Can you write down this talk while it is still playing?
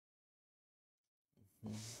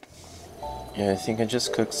Yeah, I think I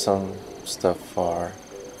just cooked some stuff for...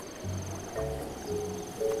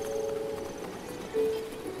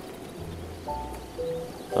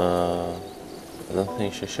 I don't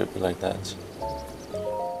think she should be like that.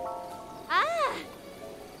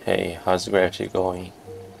 Hey, how's gravity going?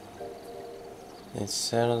 It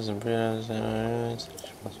settles and breathes and...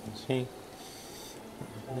 Okay.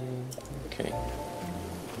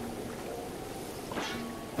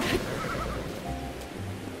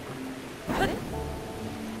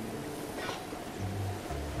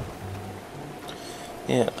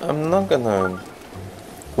 Yeah, I'm not gonna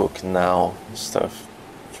cook now stuff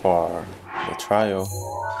for the trial.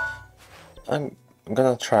 I'm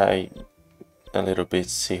gonna try a little bit,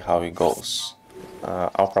 see how it goes.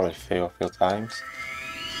 I'll probably fail a few times.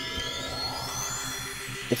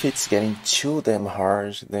 If it's getting too damn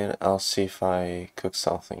hard, then I'll see if I cook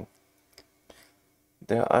something.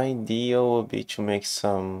 The idea would be to make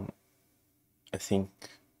some, I think,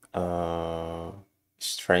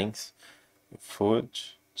 strength food,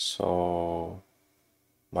 so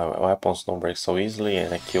my weapons don't break so easily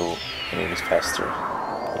and I kill enemies faster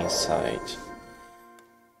inside.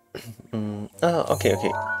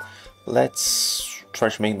 Okay. Let's try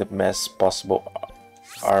to make the best possible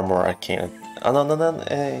armor I can. Oh, no,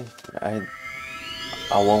 I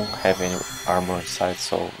won't have any armor inside,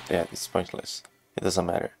 so yeah, it's pointless. It doesn't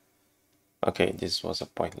matter. Okay, this was a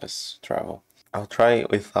pointless travel. I'll try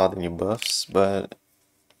without any buffs, but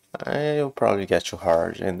I'll probably get too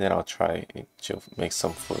hard, and then I'll try to make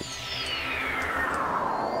some food.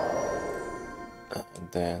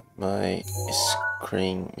 And then my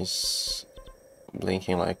screen is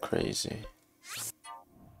blinking like crazy.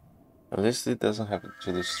 At least it doesn't happen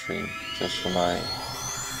to the stream, just to my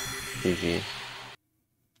TV.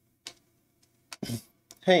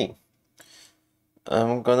 Hey,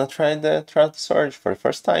 I'm gonna try the Sword for the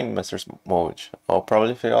first time in Master's Mode. I'll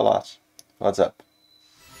probably fail a lot. What's up?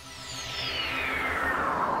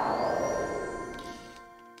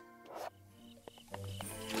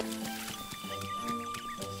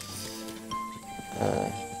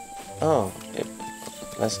 Oh,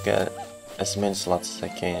 let's get as many slots as I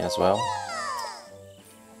can as well.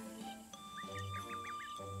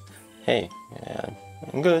 Hey, yeah,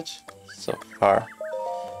 I'm good so far.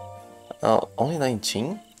 Only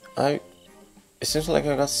 19? It seems like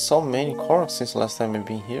I got so many corks since last time I've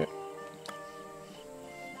been here.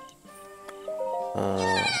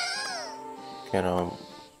 You know,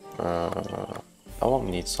 I won't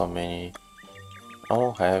need so many. I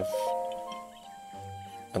won't have.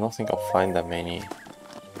 I don't think I'll find that many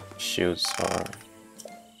shields or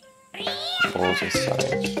bows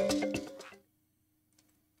inside.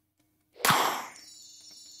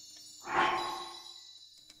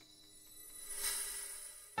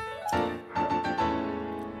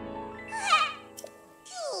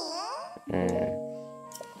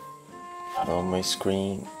 Oh, my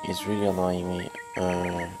screen is really annoying me.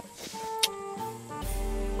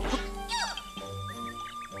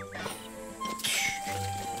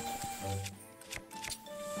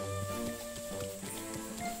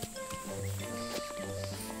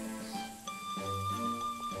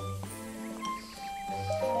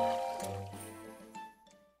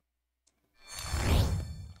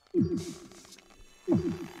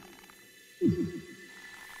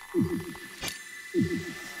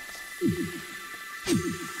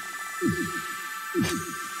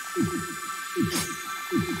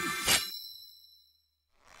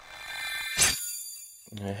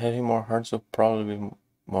 Having more hearts will probably be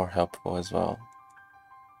more helpful as well.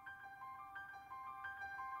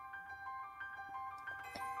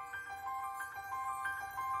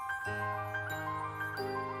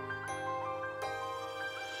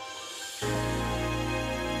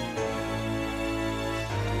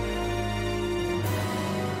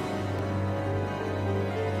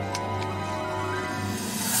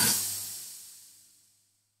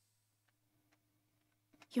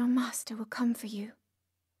 Your master will come for you.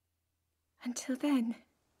 Until then,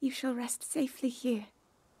 you shall rest safely here.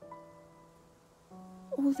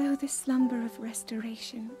 Although the slumber of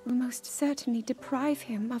restoration will most certainly deprive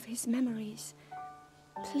him of his memories,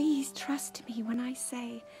 please trust me when I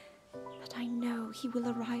say that I know he will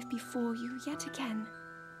arrive before you yet again.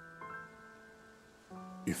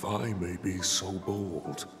 If I may be so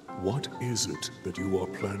bold, what is it that you are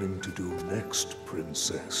planning to do next,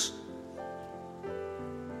 Princess?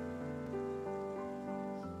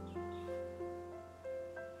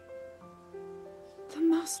 The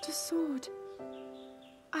Master Sword.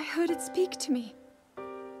 I heard it speak to me.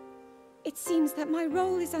 It seems that my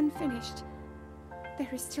role is unfinished. There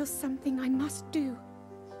is still something I must do.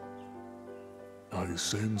 I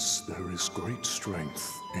sense there is great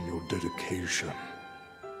strength in your dedication.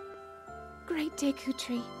 Great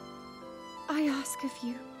Dekutri, I ask of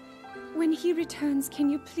you, when he returns, can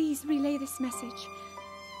you please relay this message?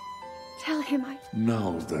 Tell him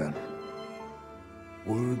Now then.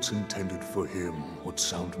 Words intended for him would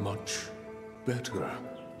sound much better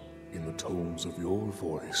in the tones of your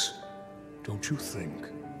voice, don't you think?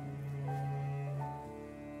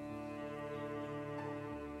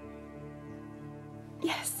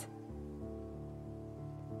 Yes.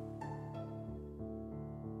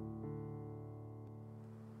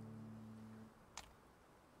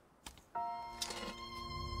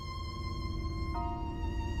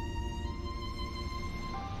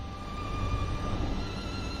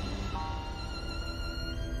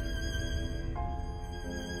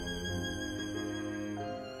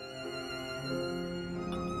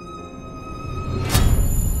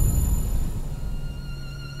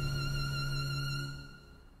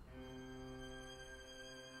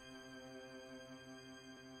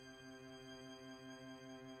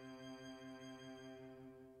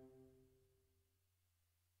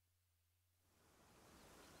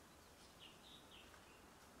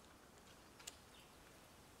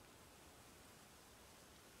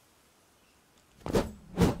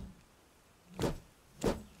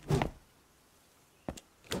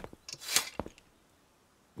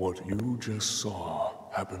 What you just saw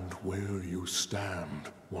happened where you stand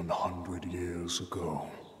 100 years ago.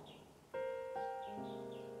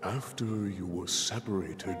 After you were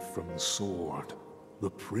separated from the sword, the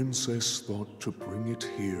princess thought to bring it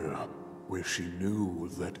here, where she knew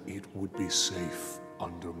that it would be safe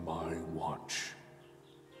under my watch.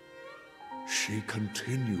 She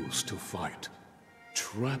continues to fight,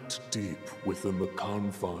 trapped deep within the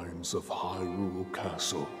confines of Hyrule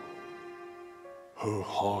Castle. Her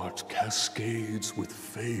heart cascades with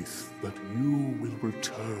faith that you will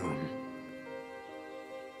return.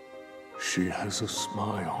 She has a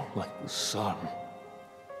smile like the sun.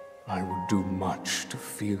 I would do much to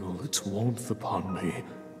feel its warmth upon me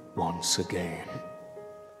once again.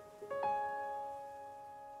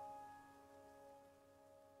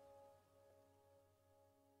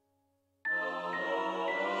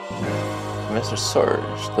 Master Sword,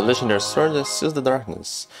 the legendary sword that seals the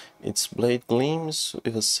darkness. Its blade gleams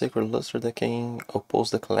with a sacred luster that can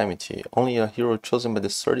oppose the calamity. Only a hero chosen by the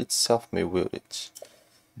sword itself may wield it.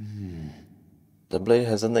 The blade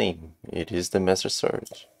has a name. It is the Master Sword.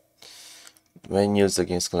 When used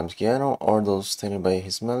against Calamity Ganon or those standing by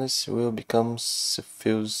his malice, will become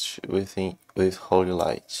suffused with holy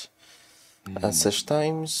light. At such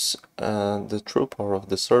times, the true power of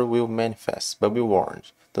the sword will manifest, but be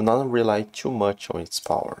warned, do not rely too much on its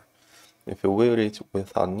power. If you wield it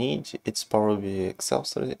without need, its power will be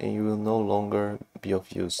exhausted and it will no longer be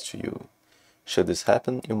of use to you. Should this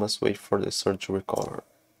happen, you must wait for the sword to recover.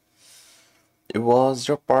 It was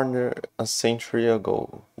your partner a century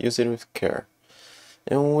ago. Use it with care,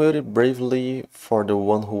 and wield it bravely for the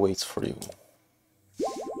one who waits for you.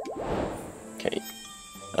 Okay.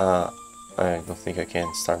 I don't think I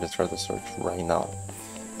can start the treasure search right now.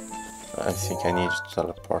 I think I need to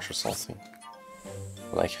teleport or something.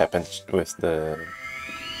 Like happened with the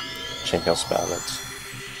Champions Ballad.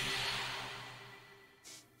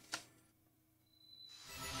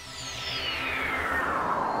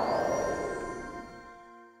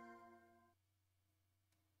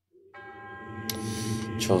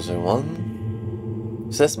 Chosen one.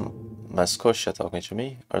 Is this Mascotia talking to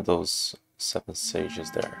me? Are those 7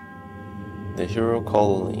 sages there? The hero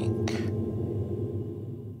called Link.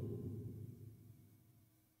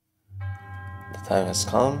 The time has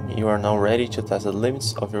come. You are now ready to test the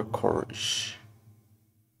limits of your courage.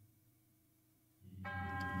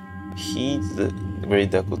 Heed the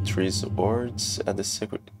great Dekutry's words at this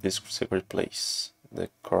sacred place, the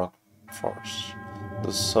Korok Forest.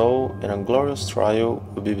 Do so, and a glorious trial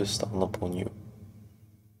will be bestowed upon you.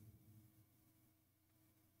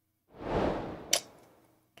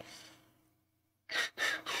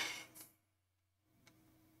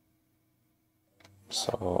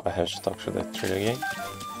 So I have to talk to that tree again.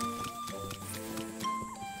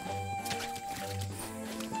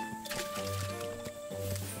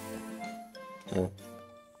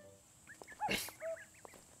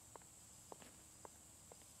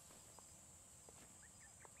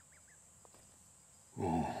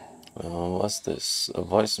 What's this? A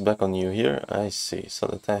voice back on you here? I see, so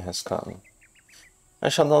the time has come. I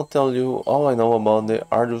shall now tell you all I know about the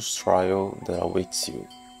arduous trial that awaits you.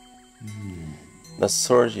 The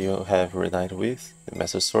sword you have reunited with, the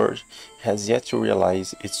Master Sword, has yet to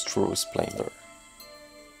realize its true splendor.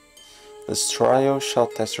 This trial shall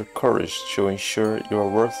test your courage to ensure you are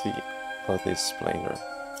worthy of this splendor.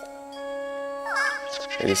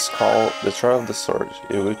 It is called the Trial of the Sword.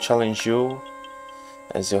 It will challenge you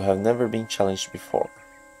as you have never been challenged before.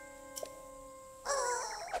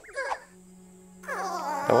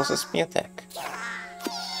 That was a spin attack.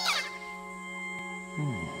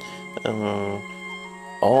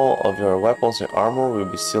 All of your weapons and armor will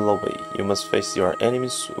be sealed away. You must face your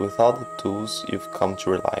enemies without the tools you've come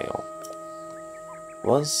to rely on.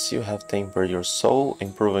 Once you have tempered your soul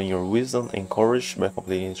and proven your wisdom and courage by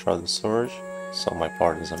completing the Trial of the Sword, so my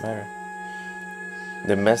part doesn't matter,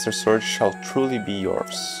 the Master Sword shall truly be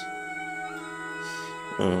yours.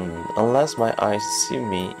 Unless my eyes deceive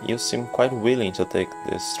me, you seem quite willing to take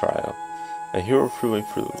this trial, a hero through and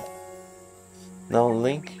through. Now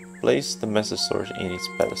Link, place the Master Sword in its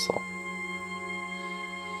pedestal.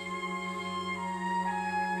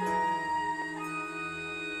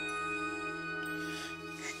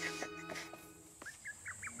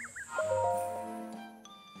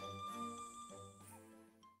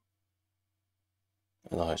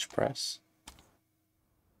 I don't know how to press.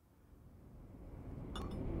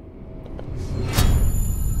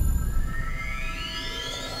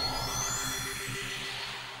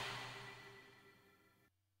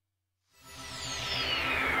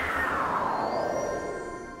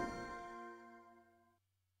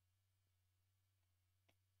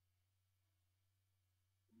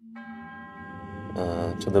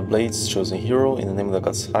 To the Blade's chosen hero, in the name of the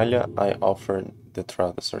goddess Hylia, I offer the Trial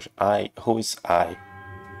of the Sword. Who is I?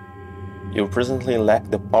 You presently lack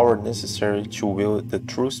the power necessary to wield the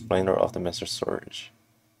true splendor of the Master Sword.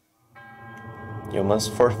 You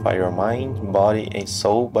must fortify your mind, body, and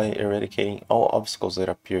soul by eradicating all obstacles that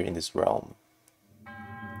appear in this realm.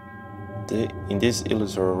 In this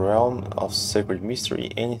illusory realm of sacred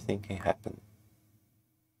mystery, anything can happen.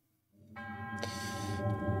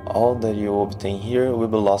 All that you obtain here will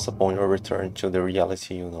be lost upon your return to the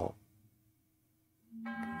reality you know.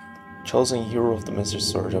 Chosen hero of the Master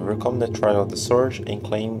Sword, overcome the Trial of the Sword and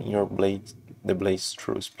claim the Blade's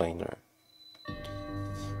true splendor.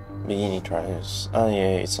 Beginning trials.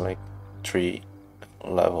 Yeah, it's like 3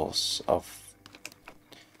 levels of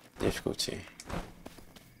difficulty.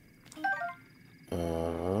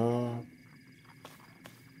 Can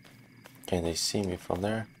they see me from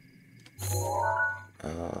there?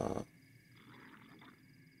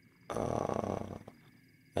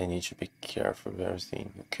 I need to be careful with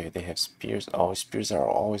everything. Okay, they have spears. Oh, spears are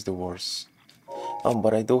always the worst.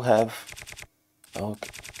 But I do have... Okay.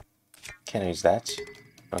 Can I use that?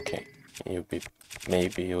 Okay.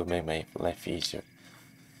 Maybe it will make my life easier.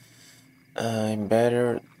 I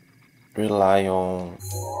better rely on...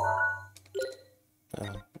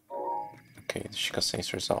 okay, the Sheikah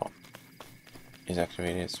sensor is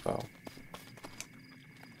activated as well.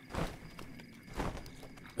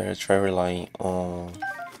 Better try relying on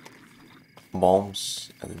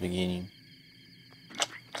bombs at the beginning.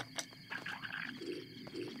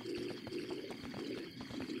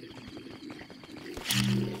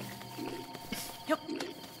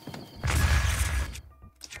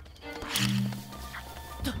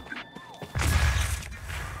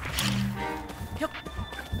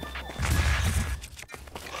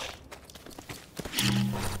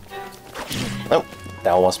 Oh,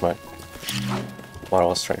 that was what I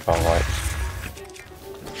was trying to avoid.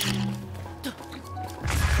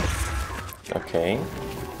 Okay,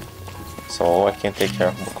 so I can take care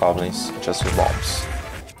of goblins just with bombs.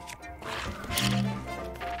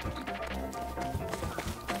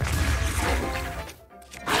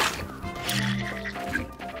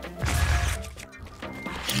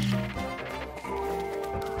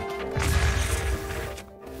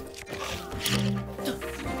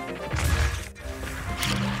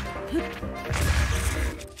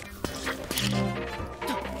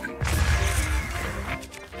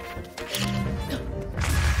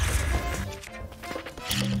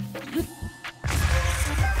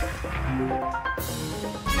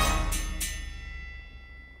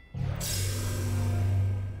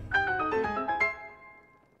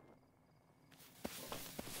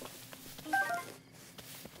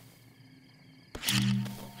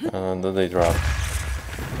 Then they drop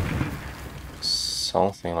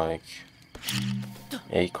something like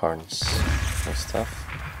acorns and stuff.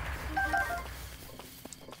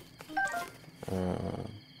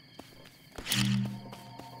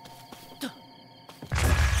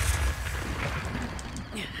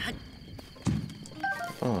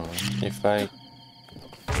 If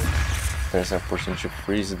there's an opportunity to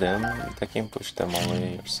freeze them, I can push them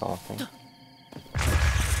away or something.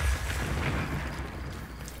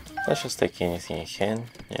 Let's just take anything I can,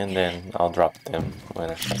 and then I'll drop them when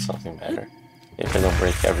I find something better. If I don't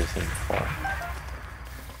break everything before.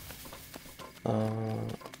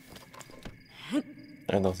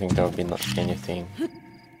 I don't think there will be anything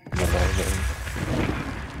below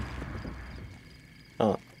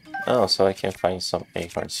them. Oh, so I can find some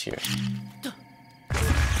acorns here.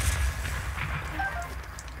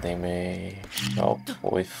 They may help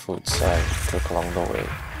with foods I took along the way.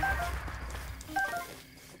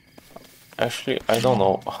 Actually, I don't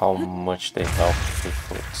know how much they help with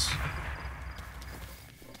foods.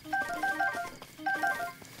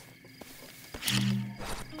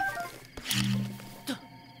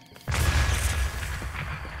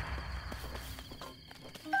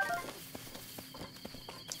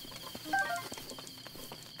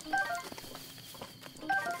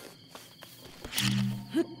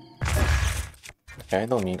 I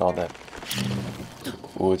don't need all that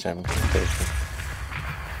wood I'm taking.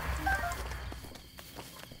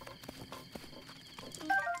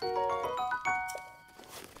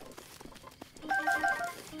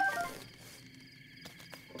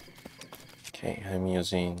 Okay, I'm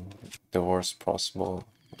using the worst possible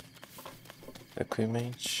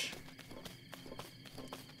equipment.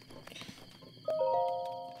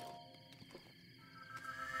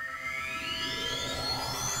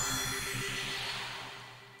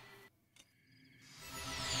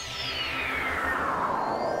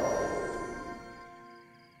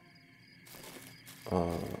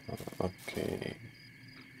 Okay.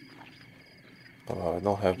 Well, I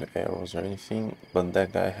don't have arrows or anything, but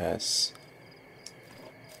that guy has.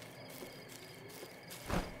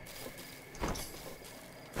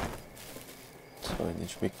 So I need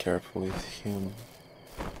to be careful with him.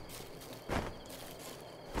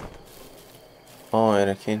 Oh, and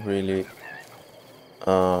I can't really...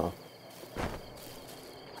 Oh,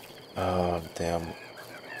 damn.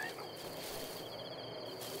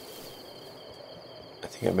 I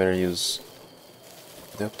think I better use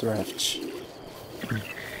the updraft.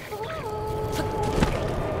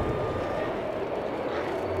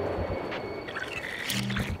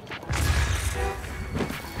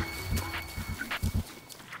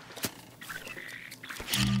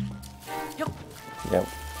 Yep.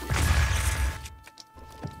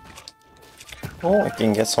 Oh, I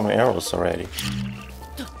can get some arrows already.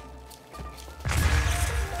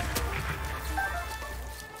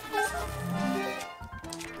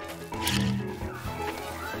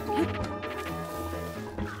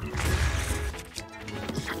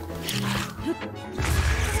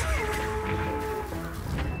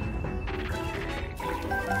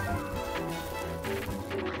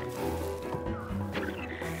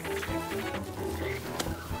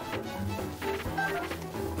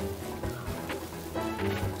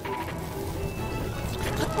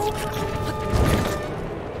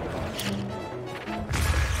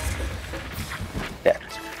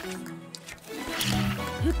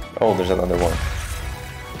 Oh, there's another one.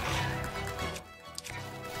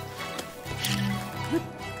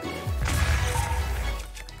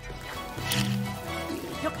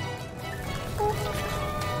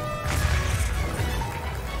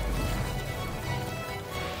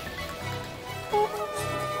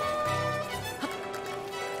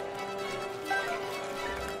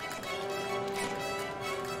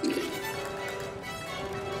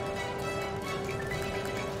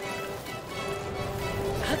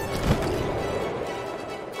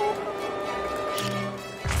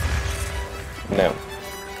 No.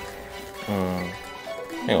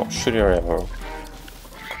 Hang on, shoot your arrow.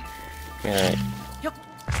 Yeah.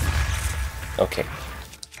 Okay.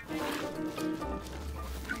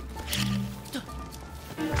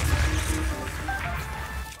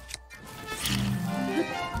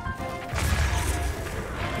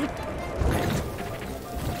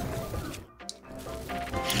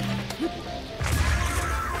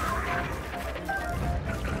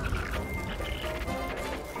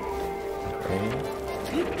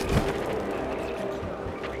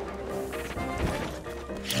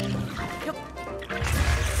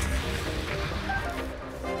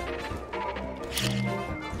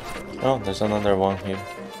 Oh, there's another one here.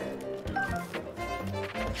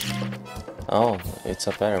 Oh, it's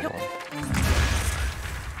a better one.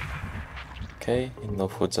 Okay, no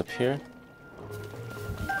foods up here.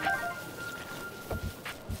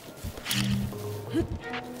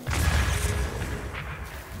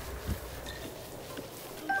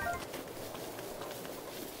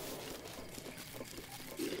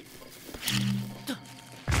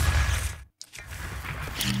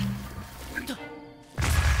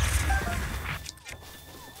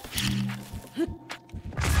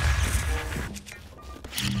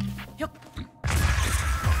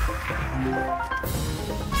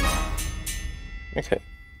 Okay.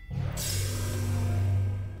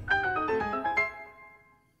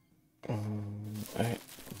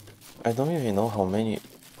 I don't even know how many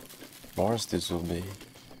bars this will be.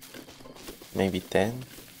 Maybe 10?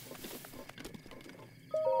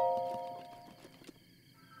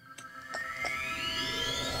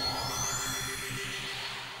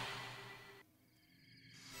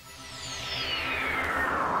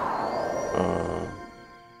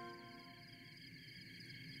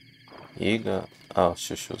 Yiga? Oh,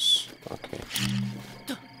 Shushus. Okay.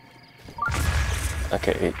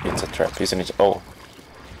 Okay, it's a trap, isn't it? Oh.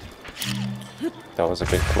 That was a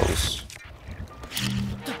bit close.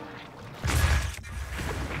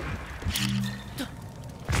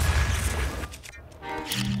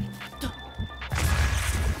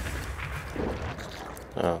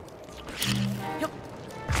 Oh.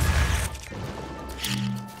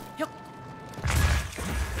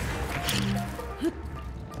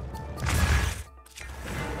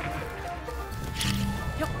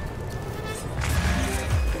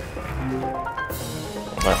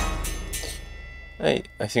 Well. Hey,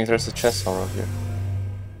 I think there's a chest around here.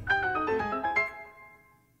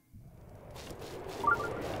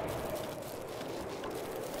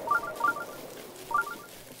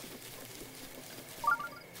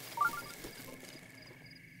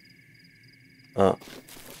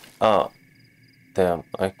 Oh, damn,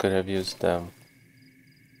 I could have used them.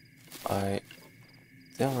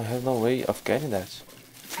 Damn, I have no way of getting that.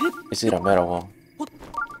 Is it a metal one?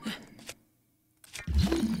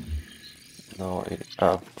 No,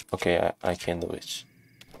 okay, I can do it.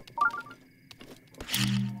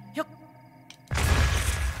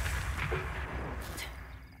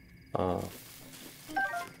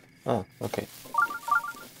 Okay.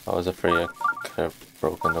 I was afraid I could have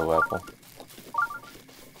broken the weapon.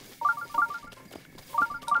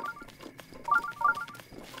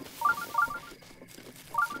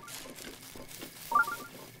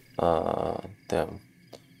 Damn.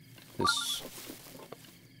 This...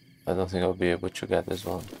 I don't think I'll be able to get this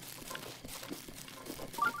one.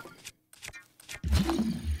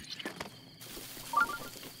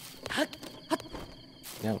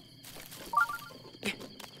 Yeah.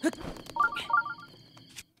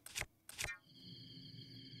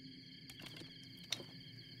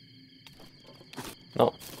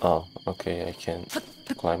 No. Oh, okay, I can't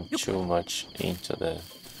climb too much into the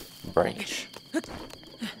branch.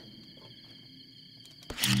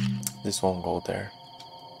 This won't go there.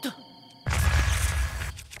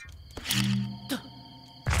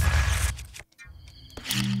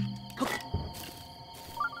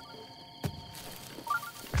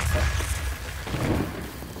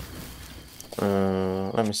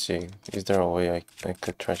 Let me see. Is there a way I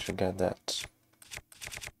could try to get that?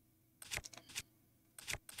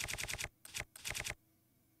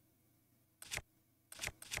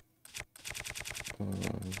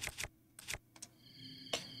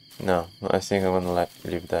 No, I think I'm gonna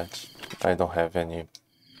leave that. I don't have any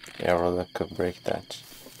arrow that could break that.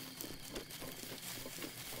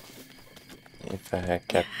 If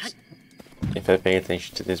I paid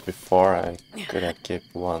attention to this before, I could have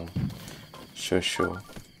kept one shushu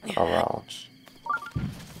around.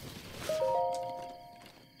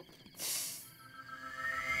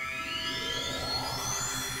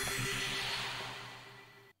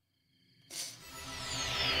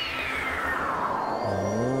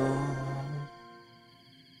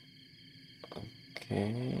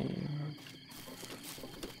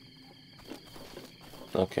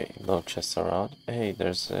 Okay, no chests around. Hey,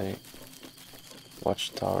 there's a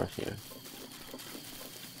watchtower here.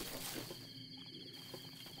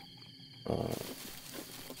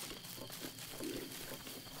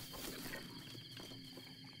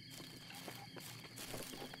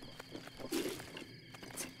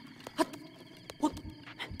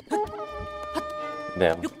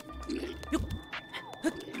 Damn.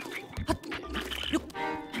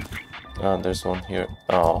 Oh, there's one here.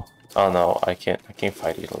 Oh no, I can't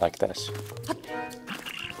fight it like that.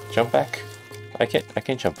 Jump back. I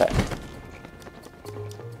can't jump back.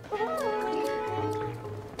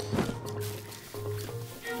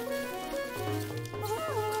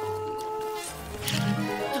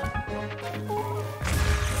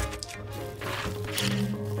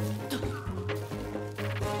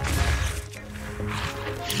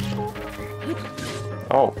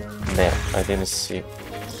 Oh, damn, I didn't see.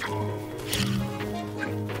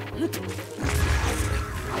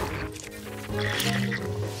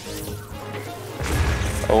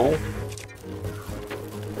 Oh.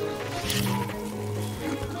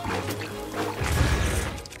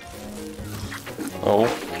 Oh,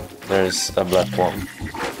 there's a black one.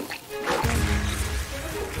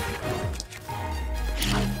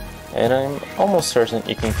 And I'm almost certain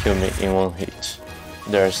it can kill me in one hit.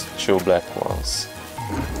 There's 2 black ones.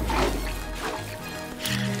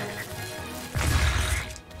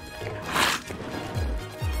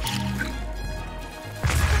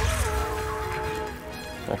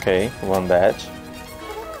 Okay, one dead.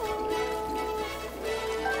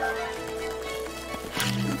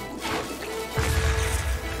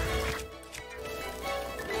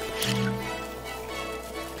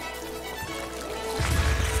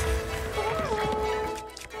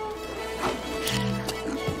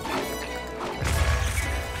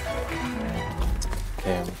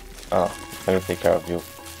 Okay, I will take care of you.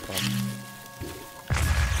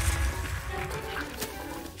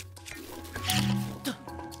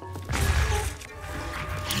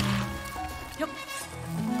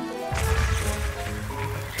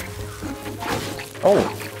 Oh,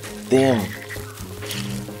 damn.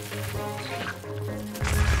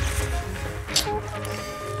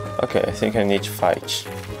 Okay, I think I need to fight.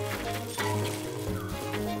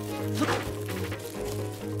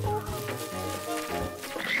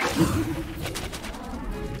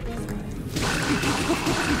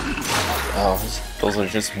 Oh, those are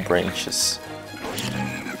just branches.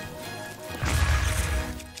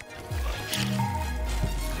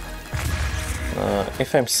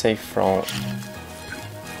 If I'm safe from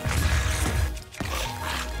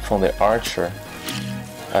the archer,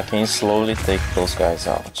 I can slowly take those guys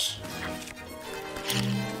out.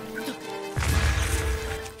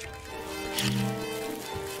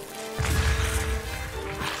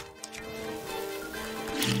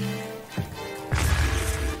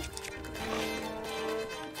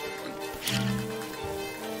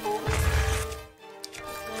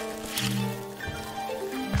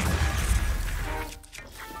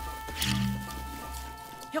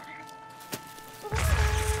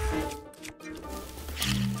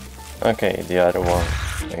 Okay, the other one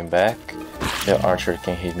came back. The archer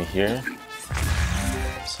can hit me here.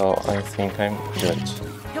 So I think I'm good.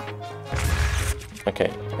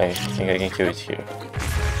 Okay, I think I can kill it here.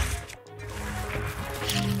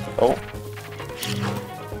 Oh.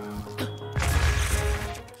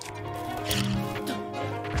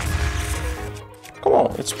 Come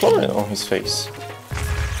on, it exploded on his face.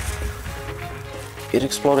 It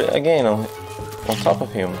exploded again on top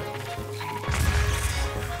of him.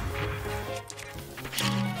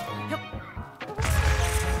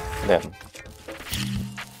 Then.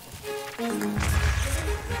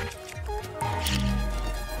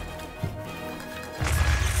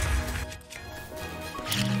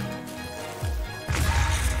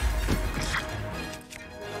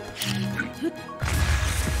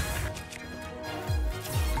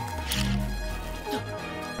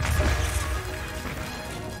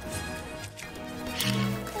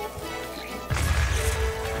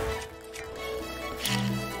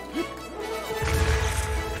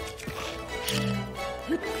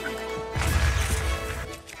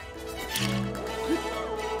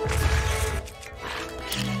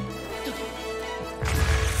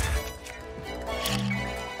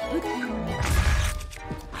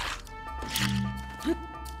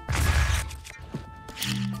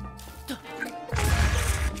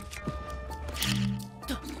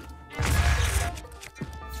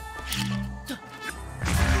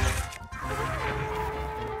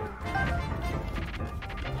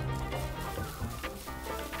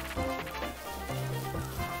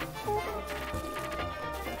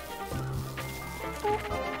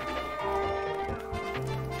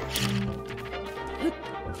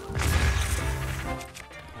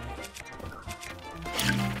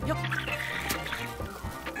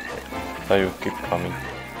 So you keep coming.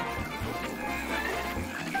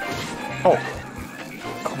 Oh,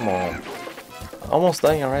 come on! Almost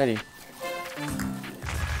dying already.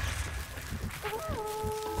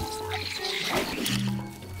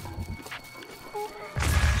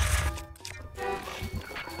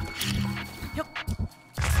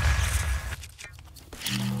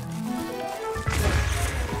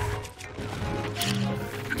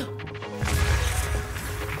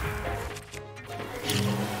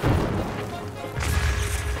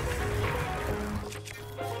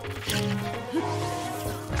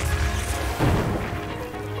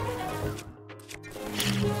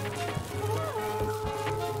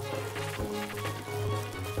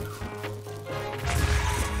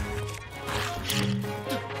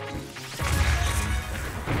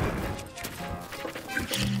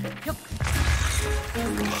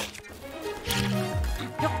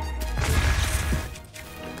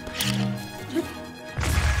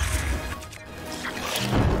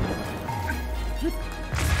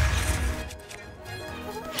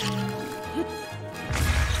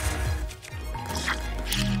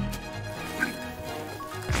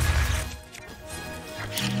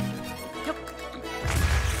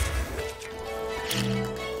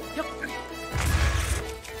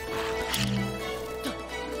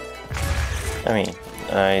 I mean,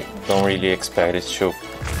 I don't really expect it to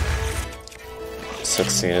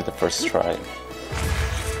succeed at the first try.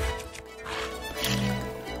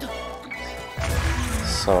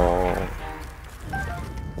 So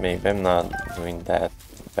maybe I'm not doing that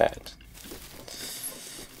bad.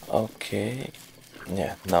 Okay,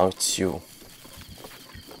 yeah, now it's you.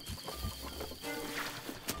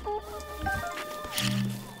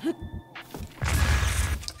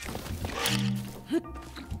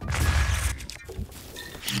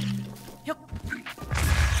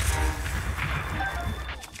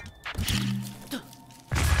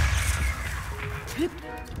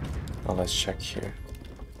 Now let's check here.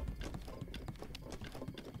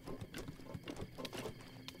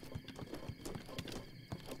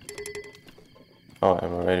 Oh,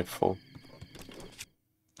 I'm already full.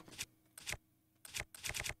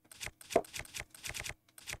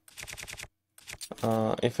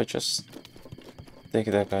 If I just take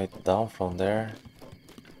that guy down from there.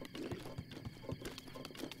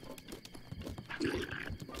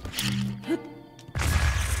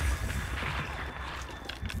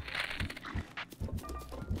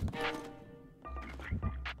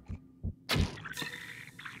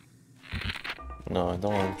 No, I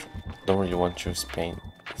don't really want to spam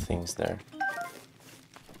things there.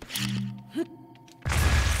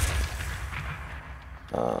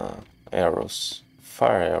 Arrows,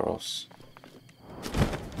 fire arrows.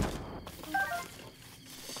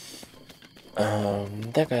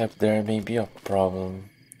 That guy up there may be a problem.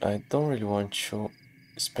 I don't really want to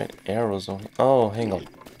spend arrows on him. Oh, hang on.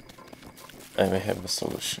 I may have a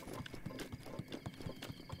solution.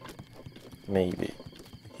 Maybe.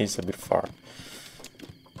 He's a bit far.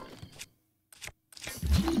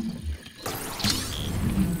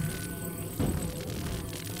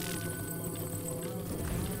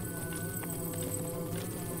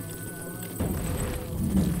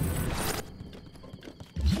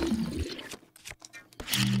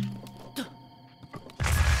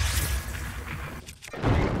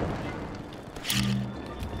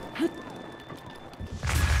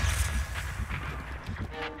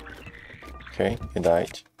 Okay, he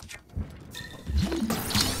died.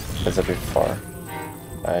 That's a bit far.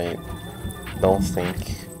 I don't think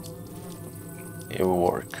it will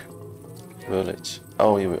work. Will it?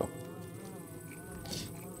 Oh, it will.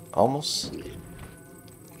 Almost.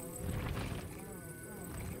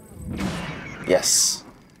 Yes.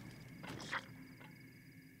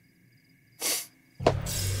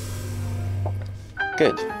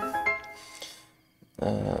 Good.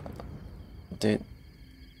 Did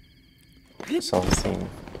something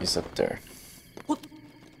is up there.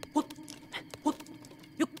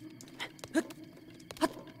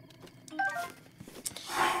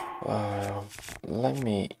 Let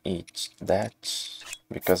me eat that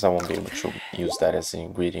because I won't be able to use that as an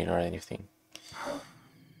ingredient or anything.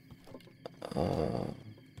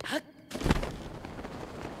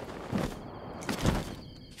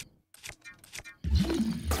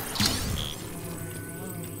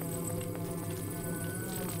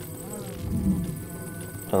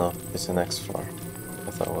 Oh no, it's the next floor.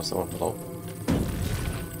 I thought it was the one below.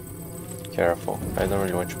 Careful, I don't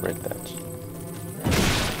really want to break that.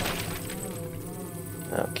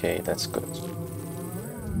 Okay, that's good.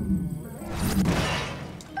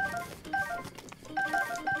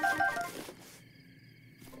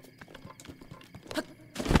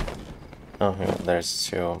 Oh, yeah, there's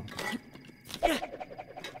still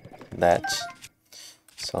that.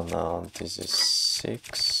 So now this is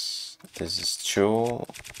 6. This is 2.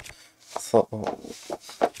 So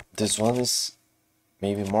this one is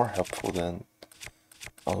maybe more helpful than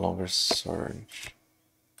a longer surge.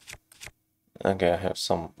 Okay, I have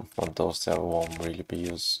some of those that won't really be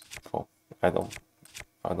useful. I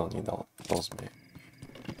don't need all those, maybe.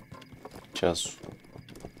 Just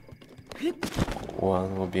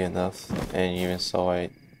one will be enough, and even so,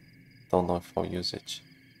 I don't know if I'll use it.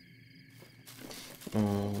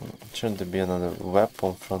 Shouldn't there be another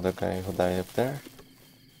weapon from the guy who died up there?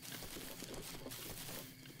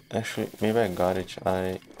 Actually, maybe I got it.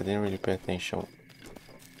 I didn't really pay attention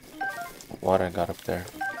what I got up there.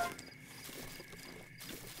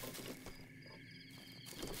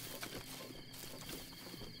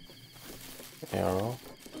 Arrow.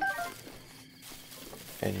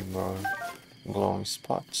 Any more glowing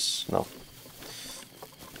spots? No.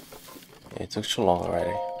 It took too long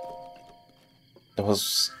already. It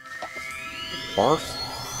was 4th?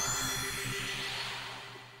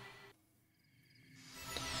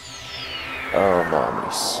 Oh,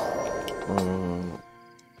 mommies.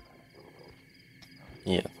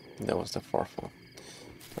 Yeah, that was the 4th one.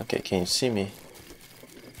 Okay, can you see me?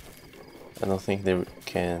 I don't think they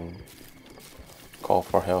can call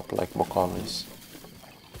for help like Bokomis.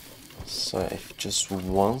 So if just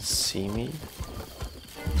one see me,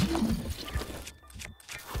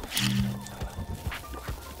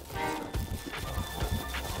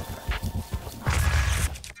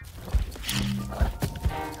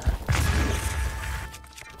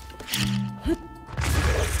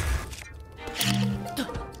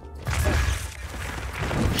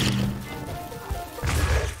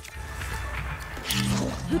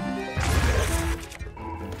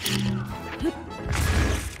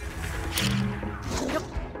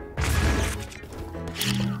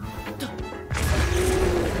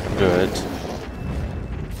 good.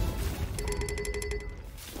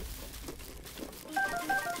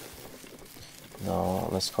 Now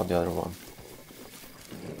let's call the other one.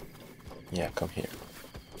 Yeah, come here.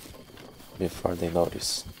 Before they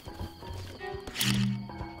notice.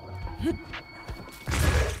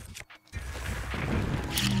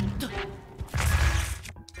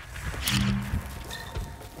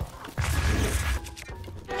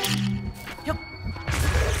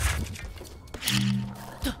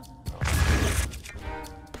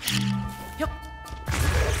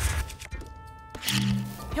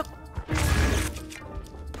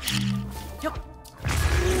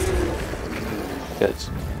 Good.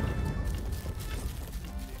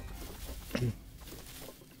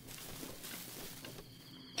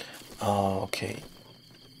 Oh, okay.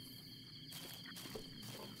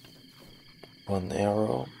 One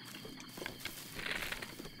arrow.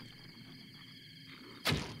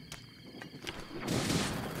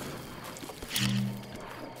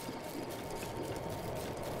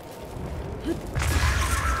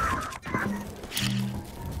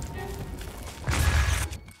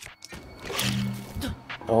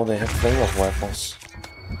 Oh, they have plenty of weapons.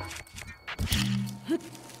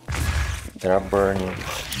 They are burning,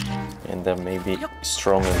 and they may be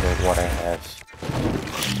stronger than what I have.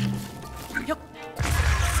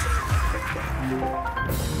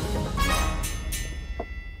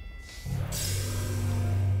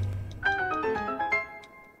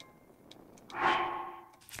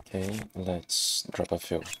 Okay, let's drop a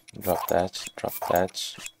few. Drop that, drop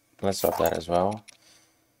that. Let's drop that as well.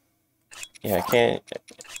 Yeah,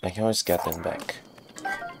 I can always get them back.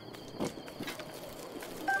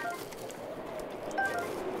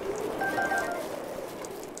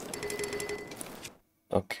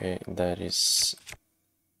 Okay, this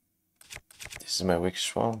is my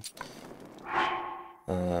weakest one.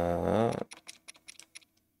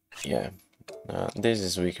 Yeah, this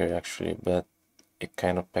is weaker actually, but it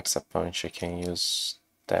kind of packs a punch. I can use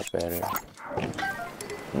that better.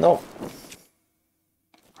 No.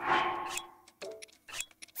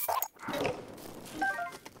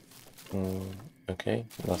 Okay,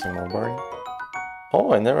 nothing more boring.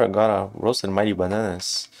 Oh, I never got a roasted mighty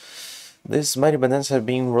bananas. These mighty bananas have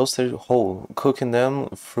been roasted whole. Cooking them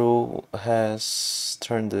through has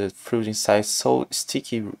turned the fruit inside so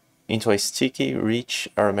sticky into a sticky, rich,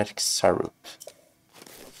 aromatic syrup.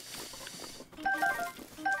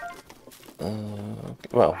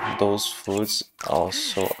 Well, those foods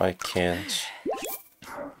also I can't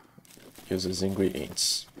use as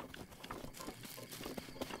ingredients.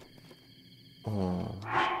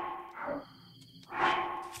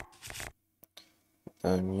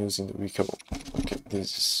 I'm using the weaker one. Okay,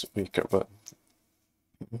 this is weaker, but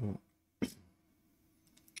okay,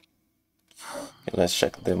 let's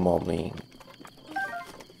check the modeling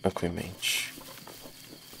equipment.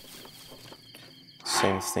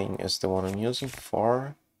 Same thing as the one I'm using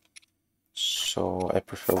for, so I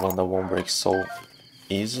prefer one that won't break so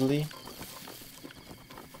easily.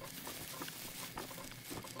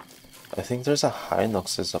 I think there's a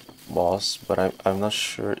Hinox as a boss, but I'm not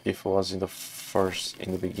sure if it was in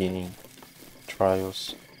the beginning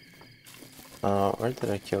trials. Where did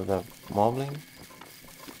I kill the moblin?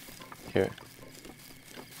 Here.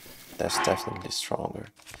 That's definitely stronger.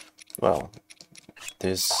 Well,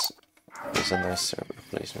 this is a nicer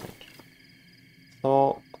replacement.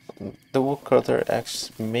 So the woodcutter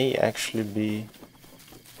may actually be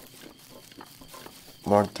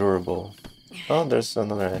more durable. Oh, there's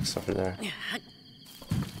another X over there.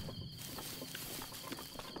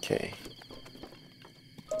 Okay.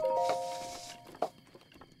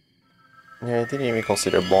 Yeah, I didn't even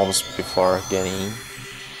consider bombs before getting in.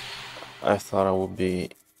 I thought I would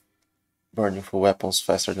be burning for weapons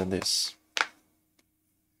faster than this.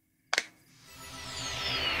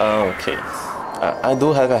 Okay. I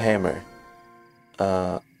do have a hammer.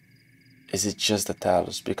 Is it just the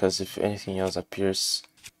talus? Because if anything else appears,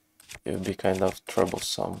 it would be kind of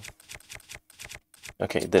troublesome.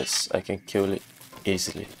 Okay, this. I can kill it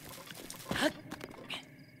easily.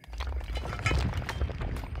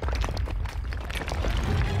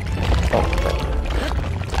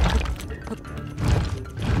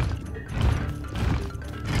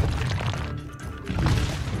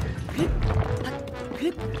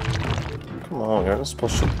 on, you're not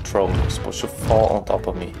supposed to throw me, you're supposed to fall on top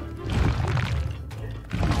of me.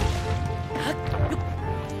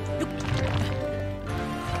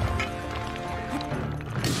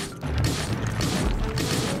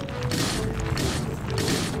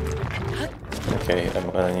 Okay, I'm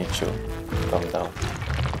gonna need to calm down.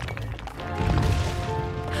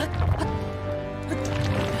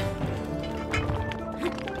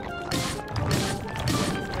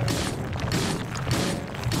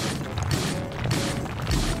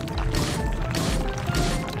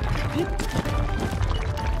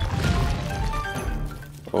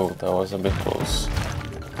 Oh, that was a bit close.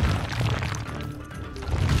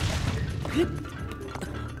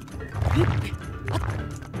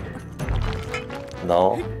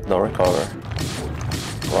 No, no recover.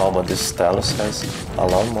 Wow, but this stylus has a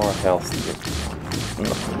lot more health.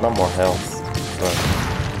 Not more health, but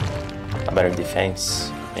a better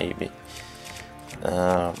defense, maybe.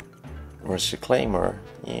 Reclaimer.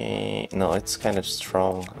 Yeah, no, it's kind of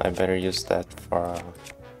strong. I better use that for.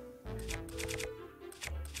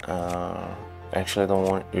 Actually, I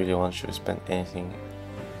don't really want to spend anything.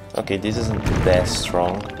 Okay, this isn't that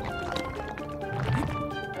strong.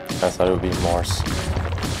 I thought it would be more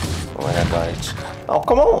when I got it. Oh,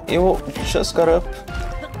 come on! You just got up.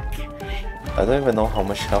 I don't even know how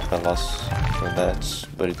much health I lost from that,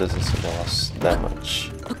 but it doesn't seem I lost that much.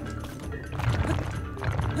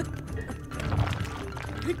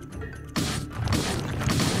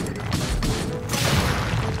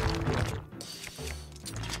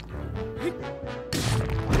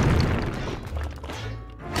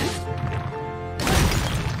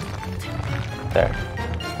 There.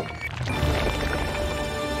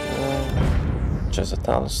 Just a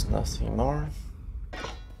talus, nothing more.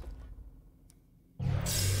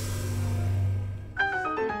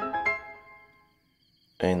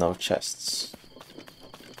 And no chests.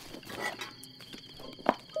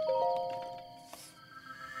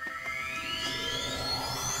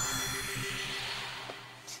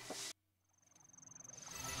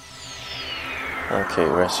 Okay,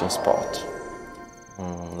 resting spot.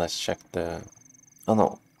 Let's check the... Oh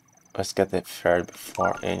no, let's get the ferry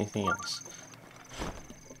before anything else.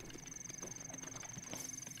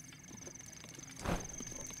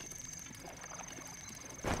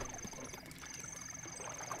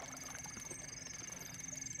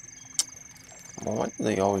 Why do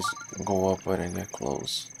they always go up when I get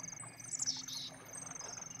close?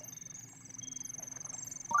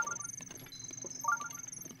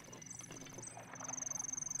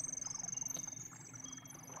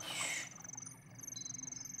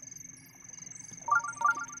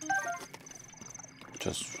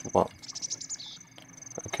 Just one.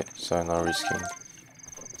 Okay, so I'm not risking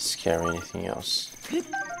scaring anything else.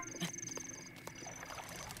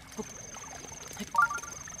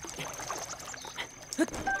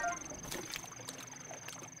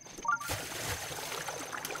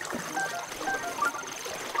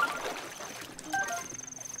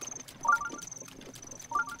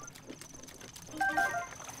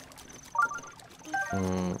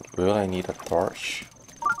 Will I need a torch?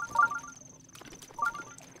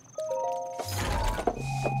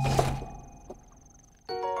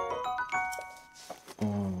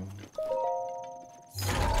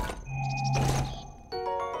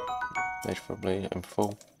 Wait for blade, I'm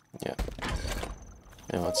full. Yeah.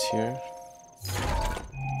 And what's here?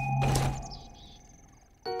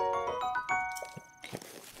 Okay.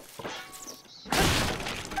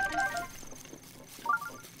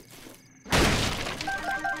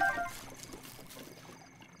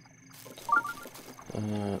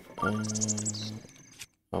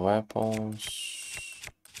 Weapons.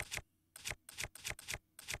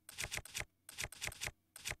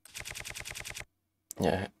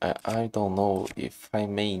 Yeah, I don't know if I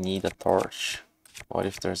may need a torch. What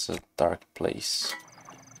if there's a dark place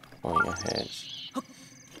going ahead?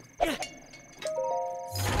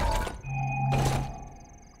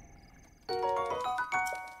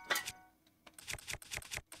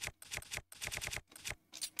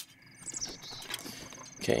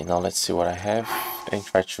 Okay, now let's see what I have and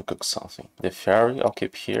try to cook something. The ferry I'll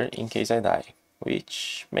keep here in case I die,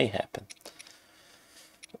 which may happen.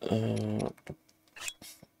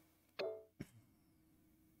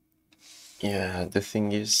 Yeah, the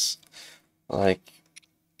thing is, like,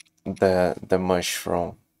 the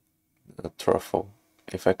mushroom, the truffle.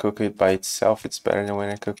 If I cook it by itself, it's better than when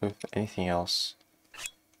I cook with anything else.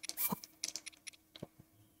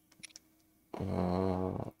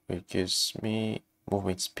 It gives me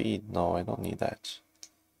movement speed. No, I don't need that.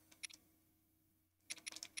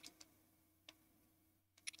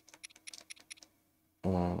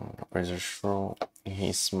 Where's the shroom?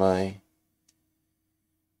 He's my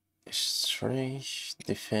Strength,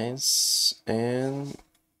 defense, and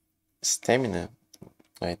stamina.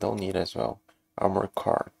 I don't need as well. Armor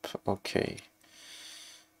carp. Okay.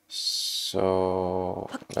 So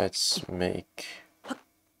let's make.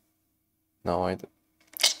 No,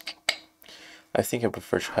 I think I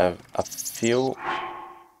prefer to have a few.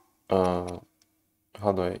 How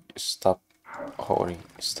do I stop holding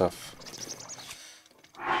stuff?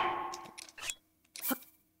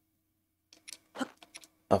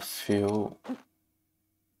 A few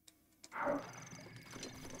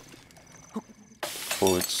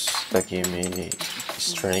foods that give me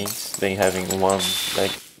strength, then having one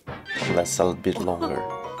that lasts a bit longer.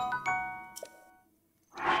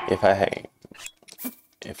 If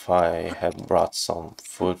I had brought some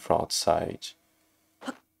food from outside,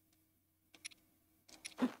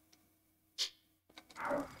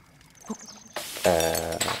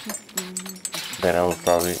 then I would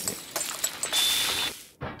probably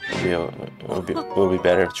will be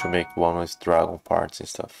better to make one with dragon parts and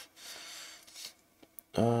stuff.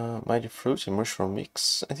 Mighty fruit and mushroom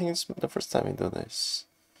mix. I think it's the first time I do this.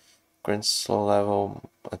 Grants slow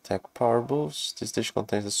level attack power boost. This dish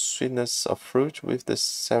contains the sweetness of fruit with the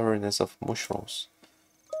savouriness of mushrooms.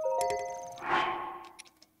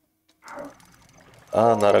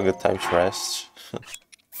 Not a good time to rest.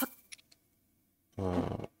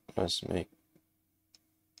 Let's make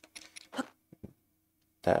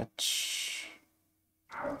that.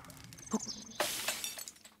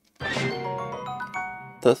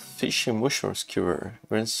 The fish and mushroom skewer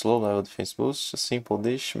grants slow level defense boost. A simple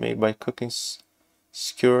dish made by cooking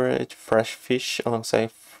skewered fresh fish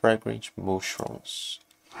alongside fragrant mushrooms.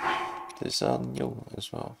 These are new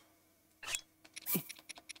as well.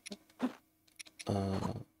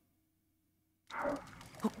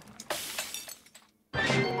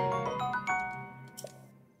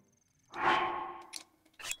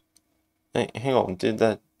 Hey, hang on, did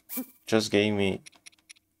that just gave me...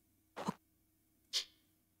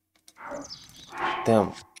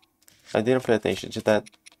 Damn, I didn't pay attention to that.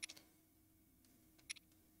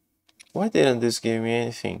 Why didn't this give me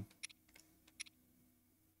anything?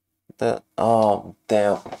 Oh,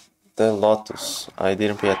 damn, the lotus, I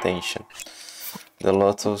didn't pay attention. The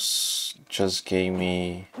lotus just gave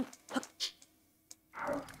me...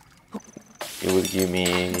 It would give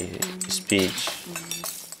me speed.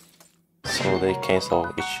 So they cancel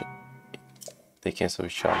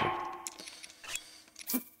each other.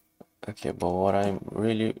 Okay, but what I'm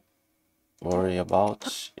really worried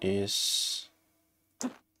about is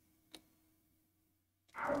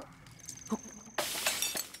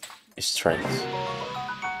strength.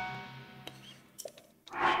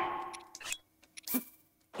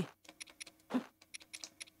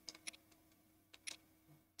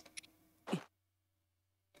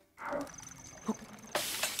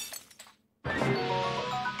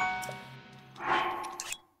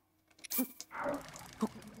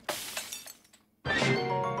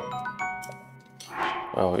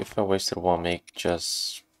 Well, if I wasted one, make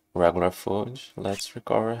just regular food. Let's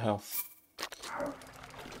recover health.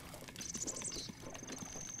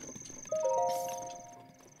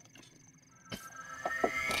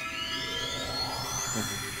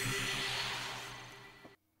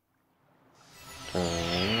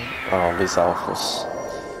 Oh, these alphas.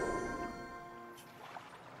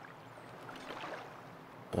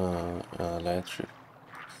 Electric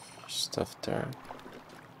stuff there.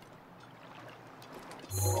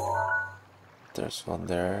 There's one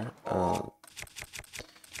there.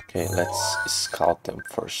 Okay, let's scout them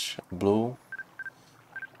first. Blue,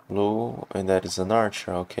 and that is an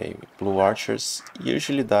archer. Okay, blue archers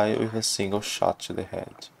usually die with a single shot to the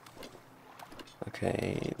head.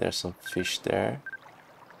 Okay, there's some fish there.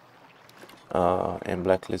 And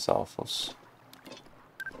black lizalfos.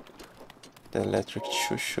 The electric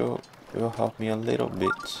shushu will help me a little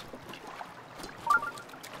bit.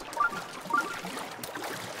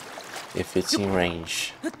 If it's in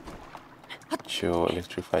range to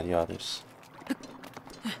electrify the others.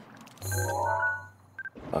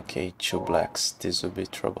 Okay, 2 blacks. This will be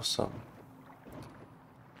troublesome.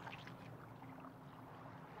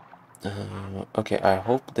 Okay, I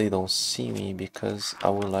hope they don't see me because I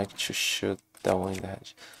would like to shoot that one in the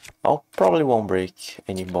head. I'll probably won't break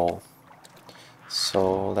any ball.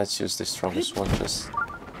 So let's use the strongest one just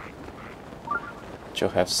to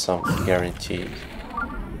have some guarantee.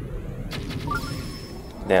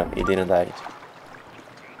 Damn, it didn't die.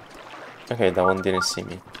 Okay, that one didn't see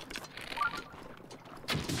me.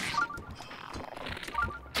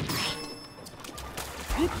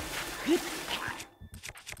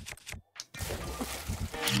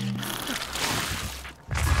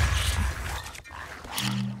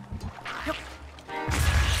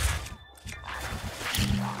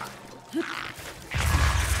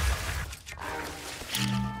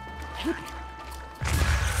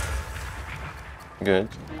 Good.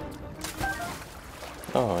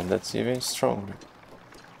 Oh, and that's even stronger.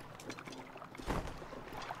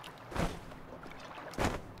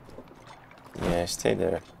 Yeah, stay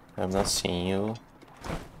there. I'm not seeing you.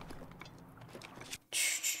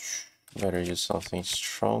 Better use something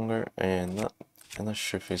stronger, and I'm not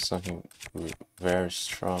sure if it's something very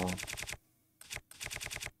strong.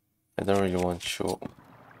 I don't really want to.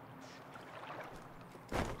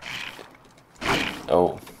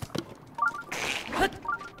 Oh.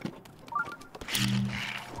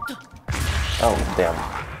 Oh, damn.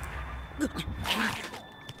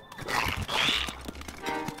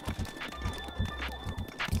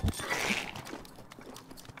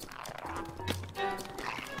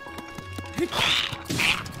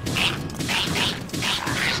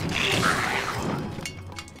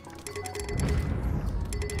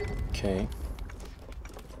 Okay.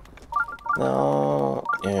 No,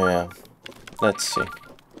 yeah. Let's see.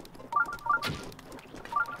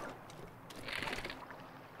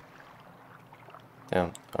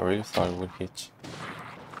 Damn, I really thought it would hit.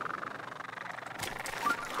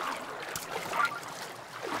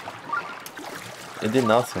 It did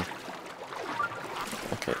nothing.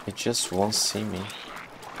 Okay, it just won't see me.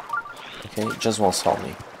 Okay, it just won't saw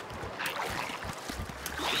me.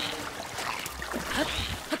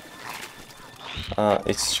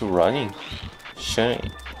 It's still running?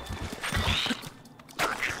 Shame.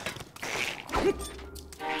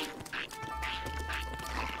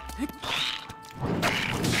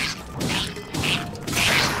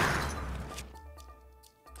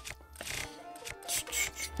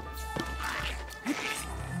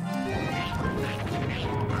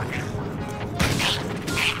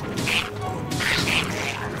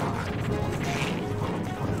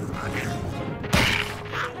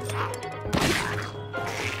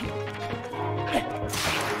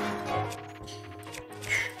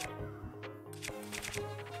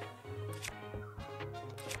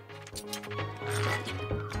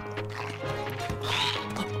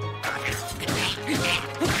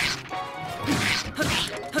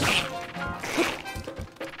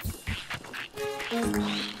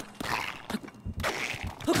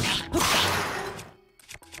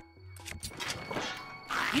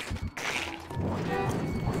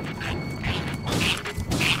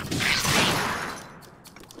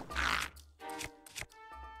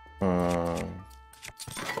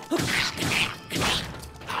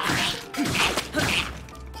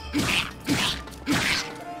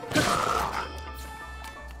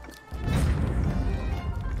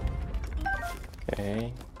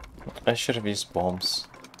 Okay. I should have used bombs.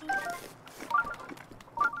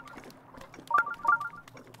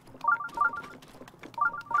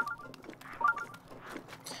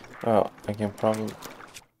 Well, I can probably...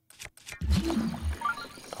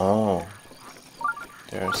 Oh.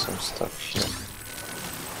 There's some stuff here.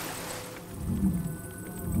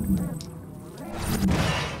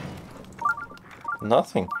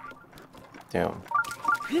 Nothing. Damn.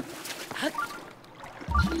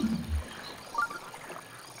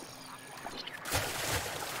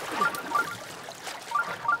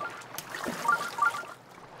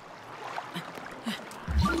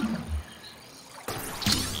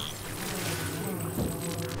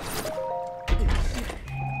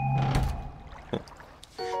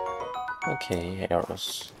 Okay,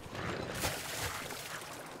 arrows.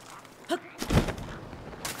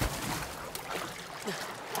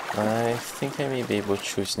 I think I may be able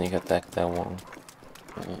to sneak attack that one.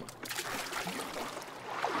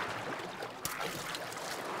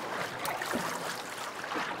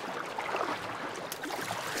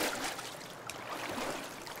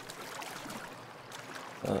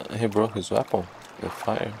 He broke his weapon with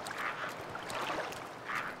fire.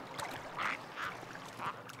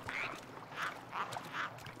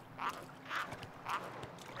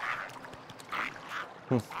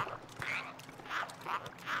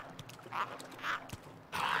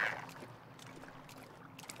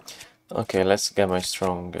 Okay, let's get my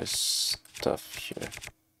strongest stuff here.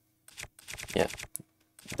 Yeah,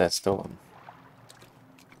 that's the one.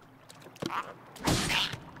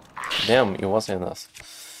 Damn, it wasn't enough.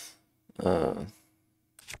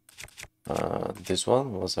 This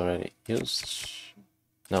one was already used.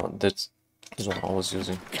 No, this one I was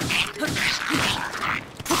using.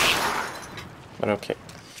 But okay.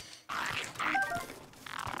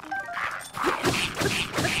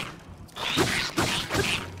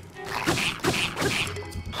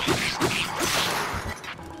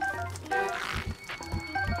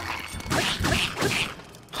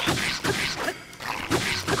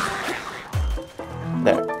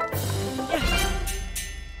 There.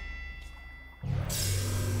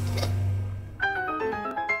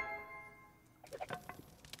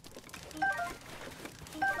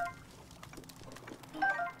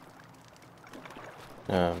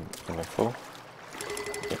 Am I full?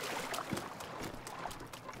 Yeah.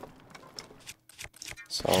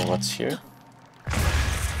 So what's here?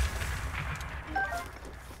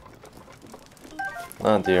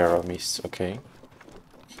 Ah, the arrow missed. Okay.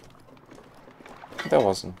 That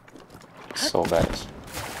wasn't so bad.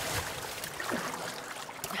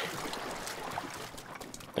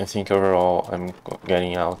 I think overall I'm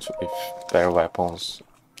getting out with better weapons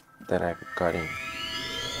than I got in.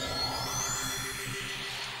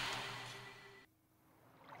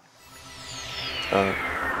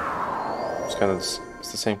 It's kind of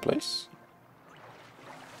it's the same place?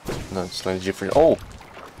 No, it's slightly different. Oh!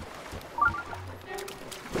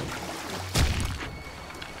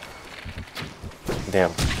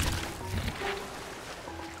 Damn.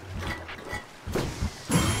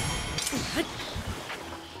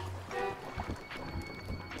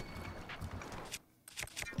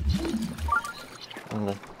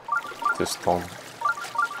 The stone.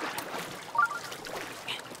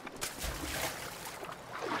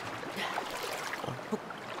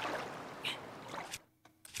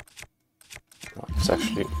 No, it's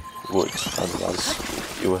actually wood,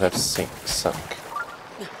 otherwise you would have sunk.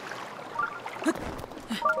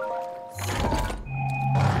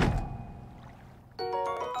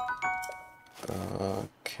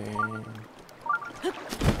 Okay.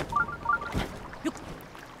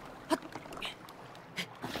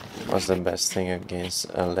 What's the best thing against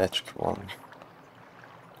an electric one?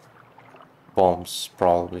 Bombs,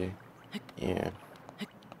 probably. Yeah.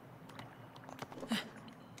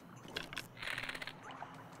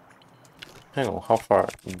 Hang on, how far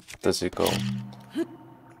does it go?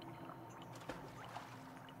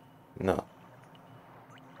 No.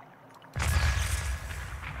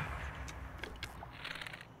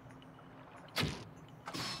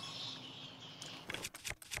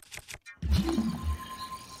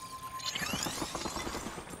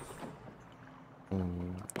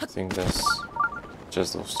 I think that's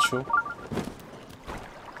just those two.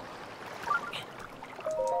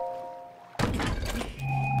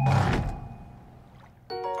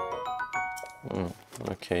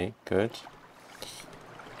 Okay, good.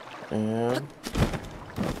 And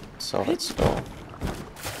so let's go.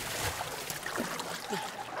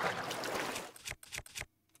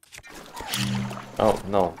 Oh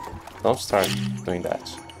no, don't start doing that.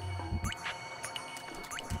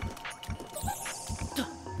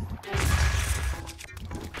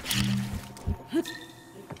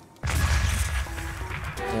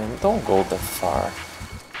 And don't go that far.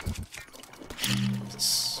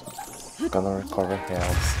 It's gonna recover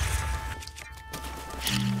health.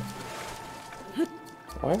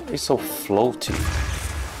 Why are we so floaty?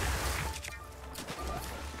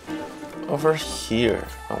 Over here.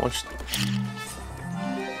 I want you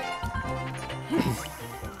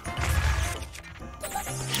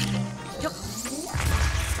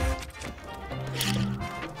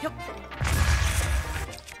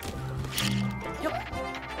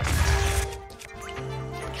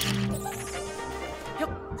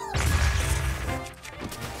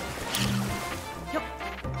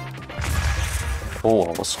Oh,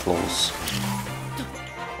 I was close.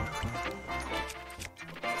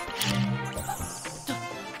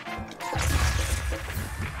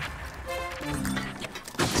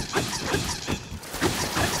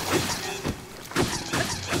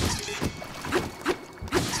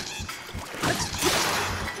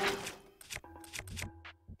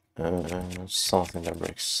 Something that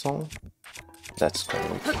breaks stone. That's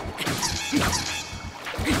going.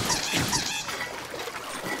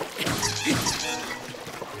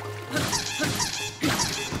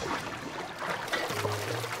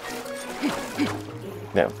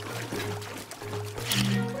 Damn.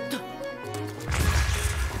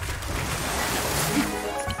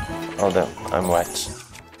 Oh damn, I'm wet.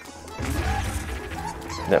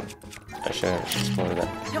 Damn, I should have explored that.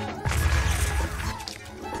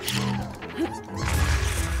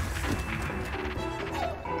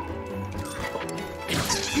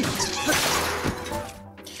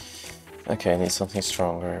 Okay, I need something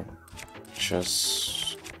stronger.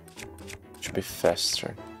 Just to be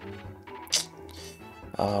faster.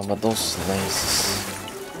 But those lasers.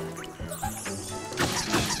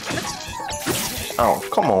 Oh,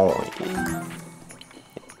 come on.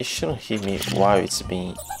 It shouldn't hit me while it's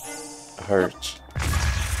being hurt.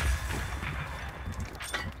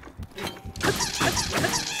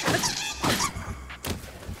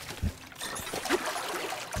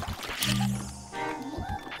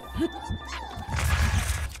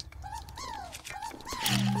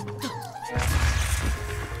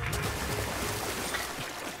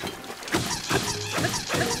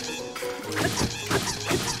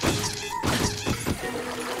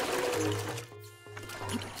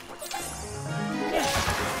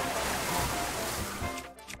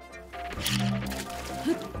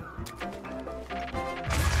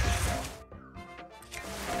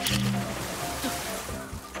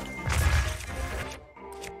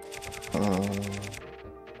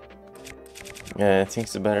 Yeah, I think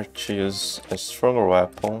it's better to use a stronger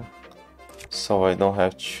weapon, so I don't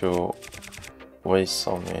have to waste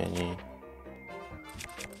so many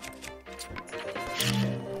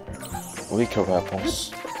weaker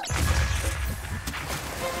weapons.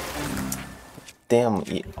 Damn,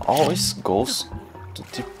 it always goes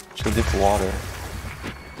to deep water.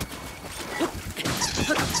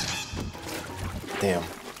 Damn.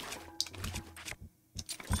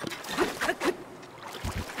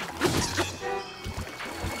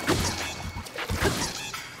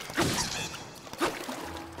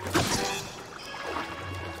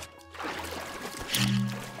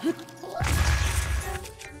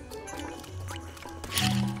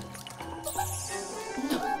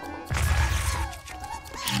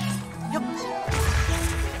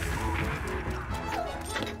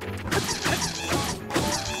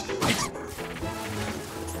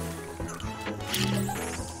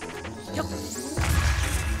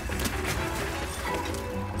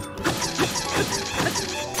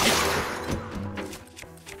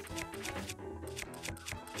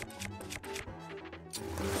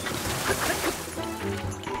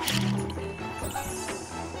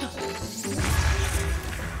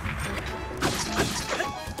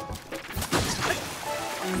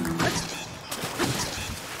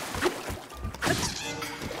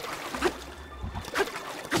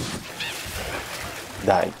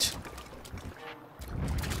 Died.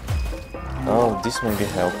 Oh, this may be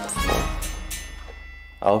helpful.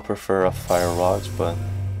 I would prefer a fire rod, but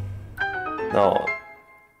no.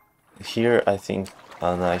 Here I think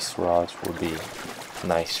a nice rod would be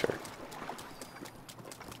nicer.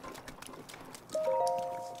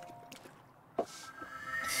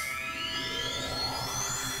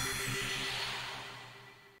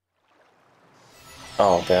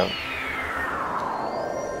 Oh, damn.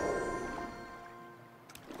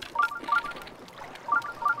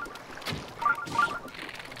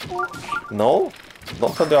 No?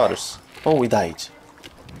 Don't tell the others. Oh, we died.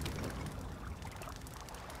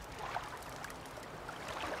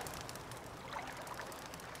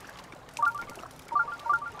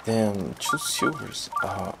 Damn, 2 silvers.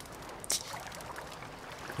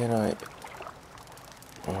 Can I...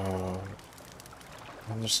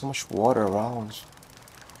 there's so much water around.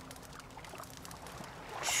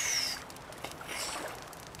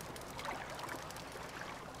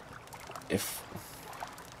 If...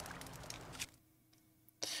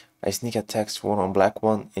 I sneak attacks one on black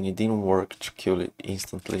one and it didn't work to kill it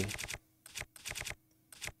instantly.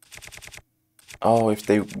 Oh, if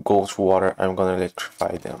they go to water, I'm gonna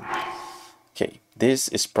electrify them. Okay, this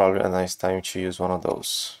is probably a nice time to use one of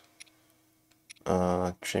those.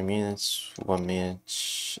 3 minutes, 1 minute,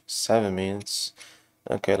 7 minutes.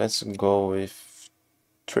 Okay, let's go with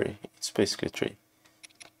 3. It's basically 3.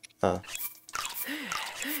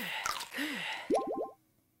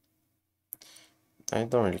 I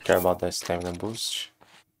don't really care about that stamina boost.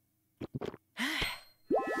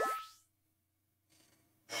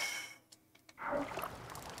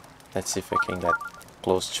 Let's see if I can get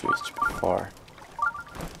close to it before.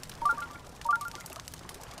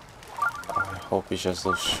 I hope it's just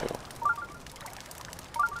those 2.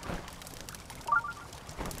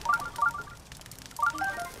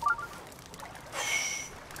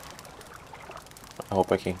 I hope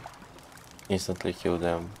I can instantly kill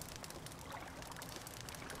them.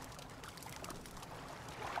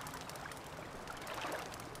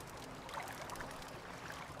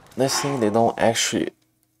 This thing, they don't actually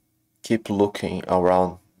keep looking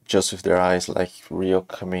around just with their eyes like real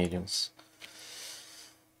chameleons.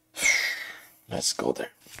 Let's go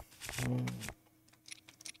there.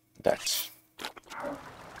 That.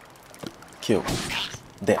 Kill.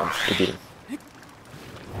 Damn, we did it.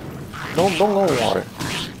 No, don't go in water.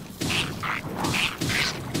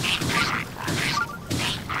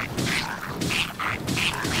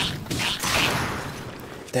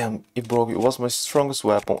 Damn, it broke. It was my strongest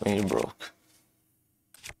weapon and it broke.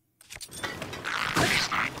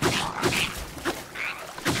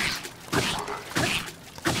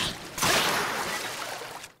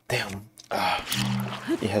 Damn.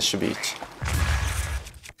 It has to beat.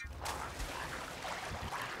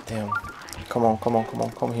 Damn. Come on, come on, come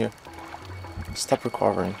on, come here. Stop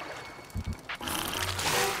recovering.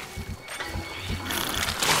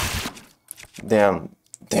 Damn.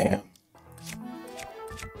 Damn.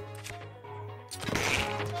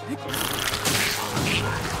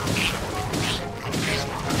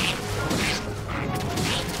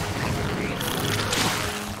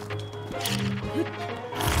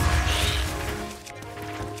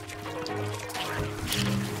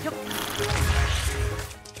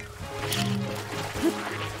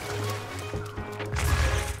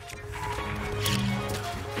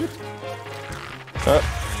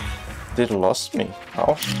 Did lost me?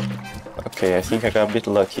 How? Okay, I think I got a bit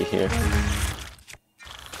lucky here.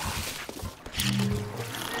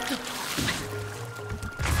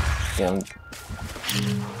 Yeah.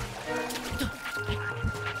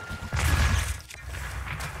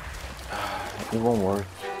 It won't work.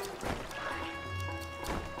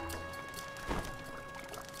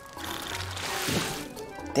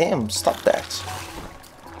 Damn, stop that.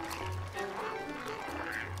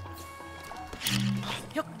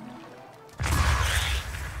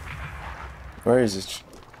 Where is it?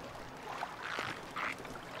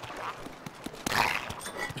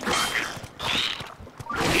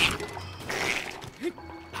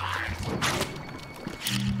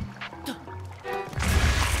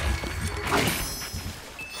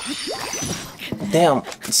 Damn,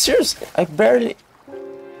 seriously, I barely...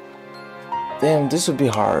 Damn, this would be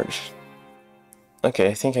hard. Okay,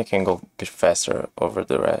 I think I can go a bit faster over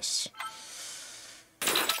the rest.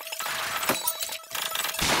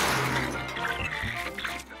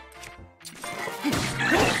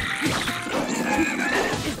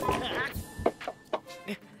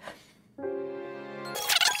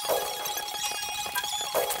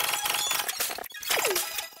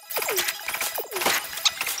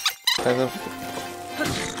 Kind of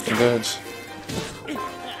good.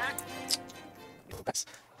 Pass.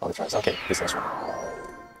 All the tries. Okay, this next one.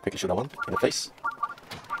 Quickly shoot that one in the face.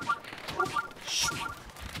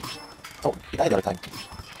 Oh, he died the other time.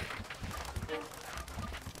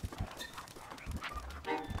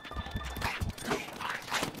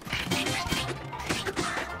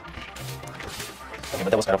 Okay, but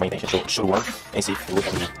that was kind of my intention. Shoot one and see if it will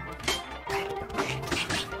help me.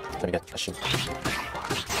 Let me get a shield.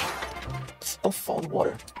 Don't fall in the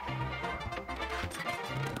water.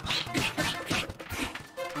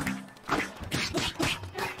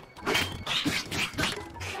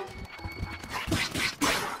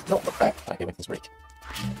 No, back. I can make this break.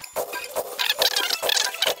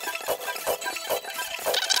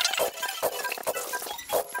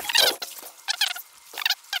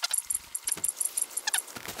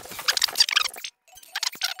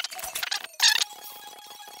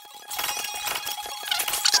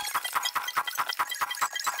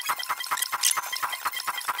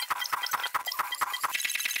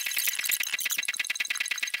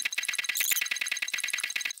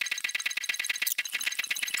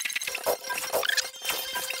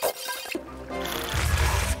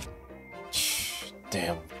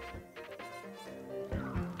 Damn.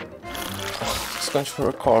 It's going to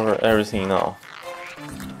recover everything now.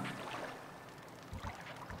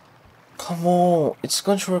 Come on, it's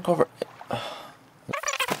going to recover.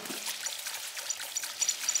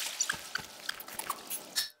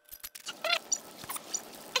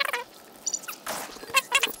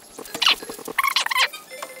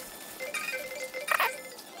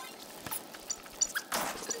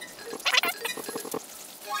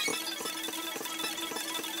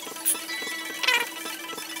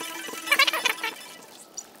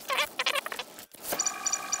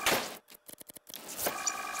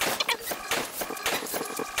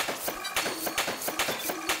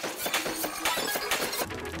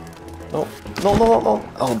 No, no, no, no, no.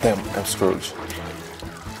 Oh, damn, I'm screwed.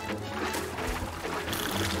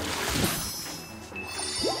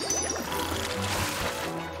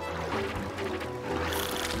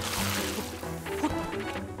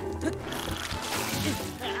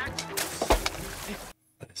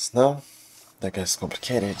 But now, that gets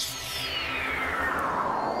complicated.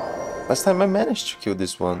 Last time I managed to kill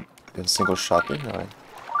this one in a single shot, didn't I?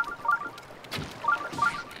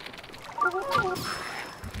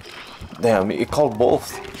 Damn, it called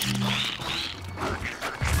both.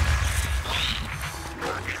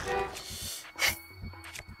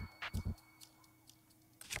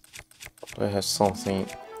 Do I have something?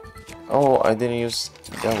 Oh, I didn't use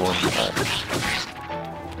that one.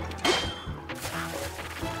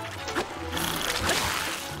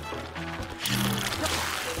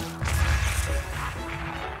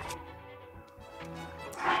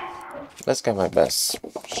 Let's get my best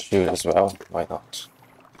shoot as well. Why not?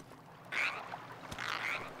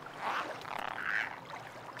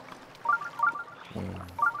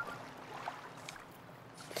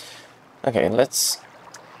 Okay, let's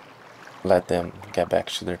let them get back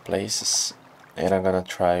to their places, and I'm gonna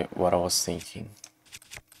try what I was thinking.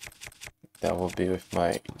 That will be with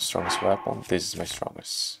my strongest weapon. This is my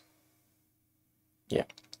strongest. Yeah.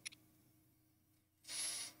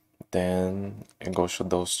 Then it goes to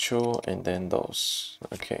those two, and then those.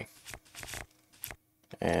 Okay.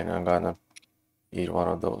 And I'm gonna eat one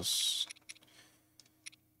of those.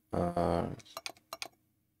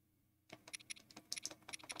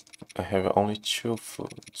 I have only 2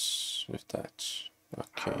 foods with that.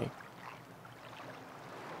 Okay.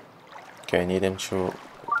 Okay, I need them to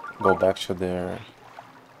go back to their...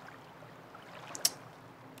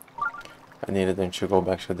 I needed them to go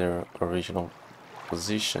back to their original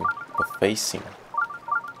position of facing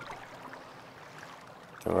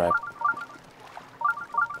the rep.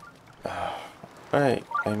 Alright,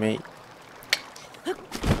 I may...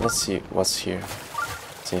 Let's see what's here,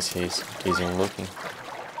 since he isn't looking.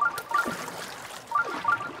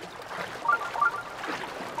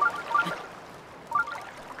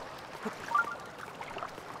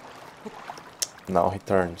 Now he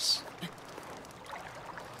turns.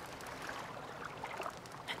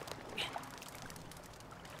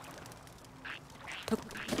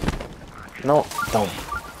 No, don't.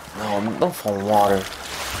 No, don't fall in water.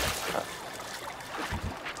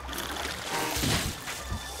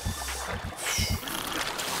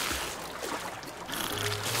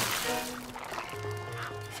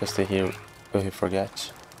 If I stay here, will he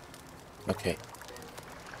forget? Okay.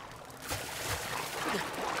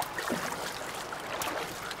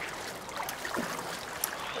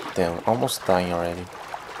 Damn, almost dying already.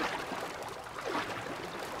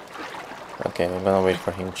 Okay, I'm gonna wait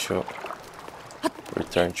for him to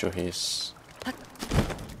return to his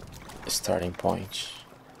starting point.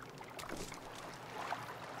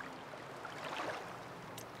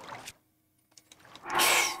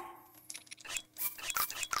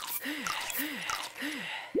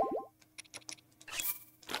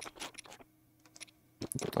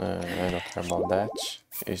 I don't care about that.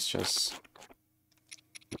 It's just...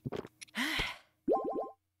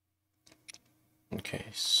 Okay.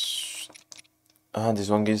 This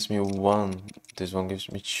one gives me 1. This one gives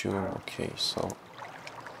me 2. Okay, so...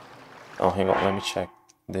 Oh, hang on. Let me check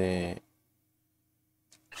the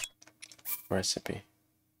recipe.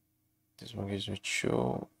 This one gives me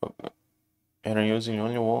 2. And I'm using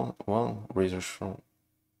only one razor shroom.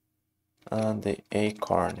 And the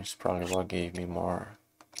acorn is probably what gave me more.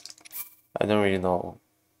 I don't really know.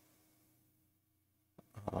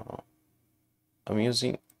 I'm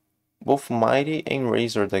using both mighty and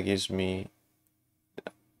razor that gives me...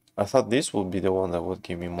 I thought this would be the one that would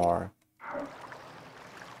give me more.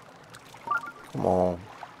 Come on.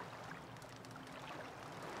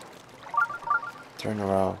 Turn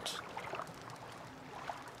around.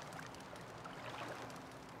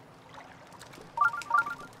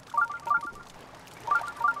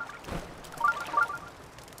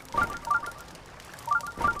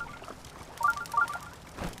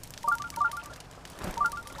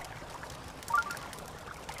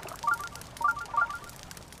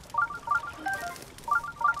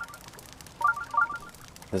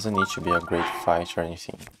 Doesn't need to be a great fight or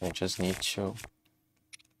anything. I just need to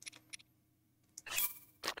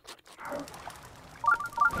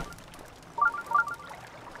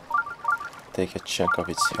take a chunk of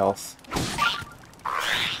its health.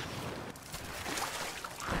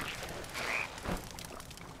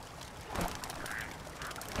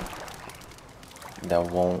 That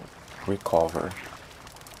won't recover.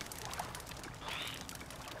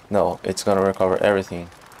 No, it's gonna recover everything.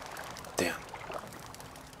 Damn.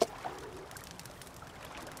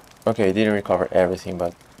 Okay, it didn't recover everything,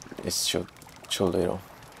 but it's too little.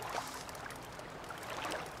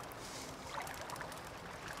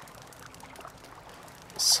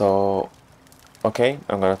 So, okay,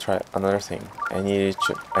 I'm gonna try another thing. I needed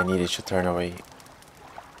to turn away.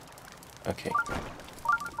 Okay.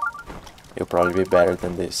 It'll probably be better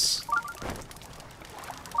than this.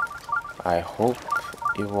 I hope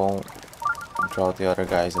it won't draw the other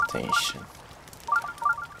guy's attention.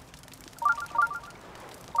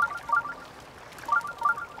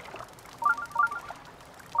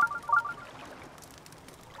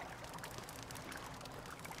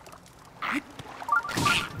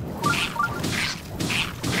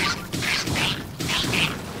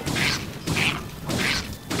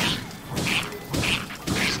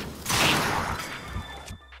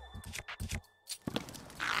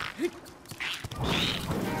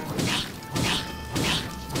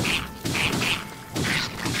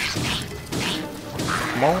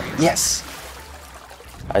 Yes!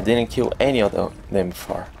 I didn't kill any of them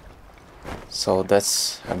before. So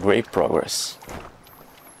that's a great progress.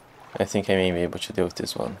 I think I may be able to deal with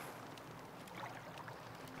this one.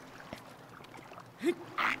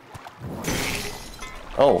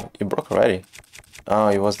 Oh, it broke already. Oh,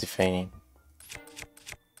 it was defending.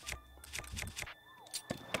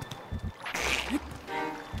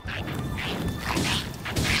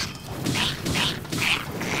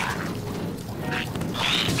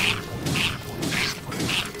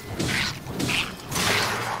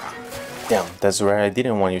 Damn, that's where I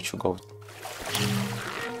didn't want you to go.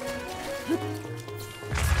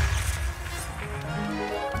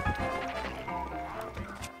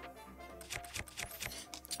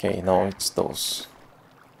 Okay, now it's those.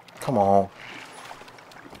 Come on.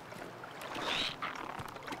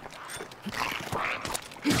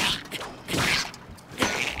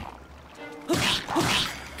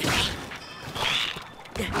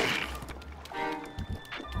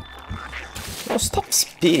 No, stop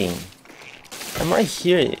speeding. I'm right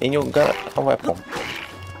here and you got a weapon.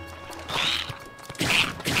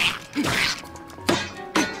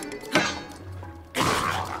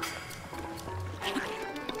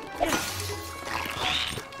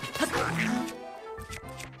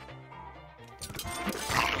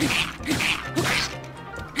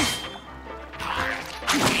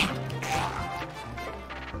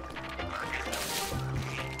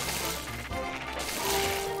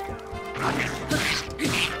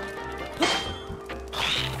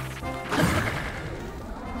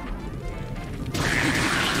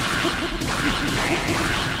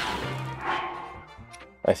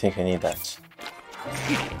 I think I need that.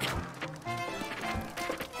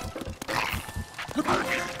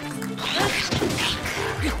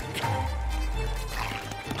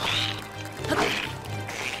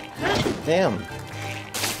 Damn.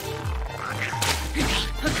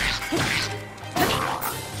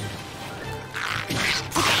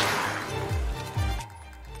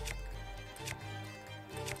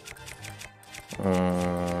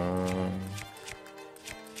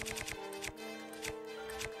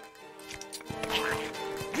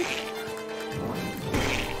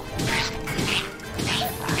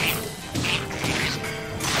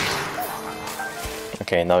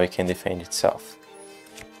 Okay, now it can defend itself.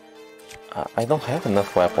 I don't have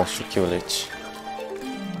enough weapons to kill it.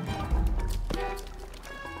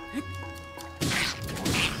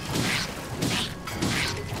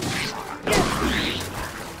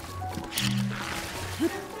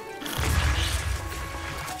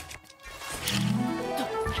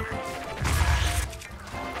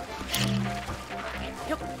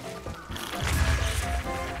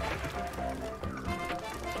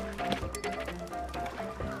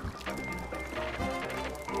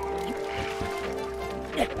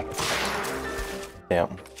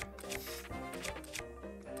 Damn.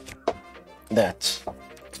 That.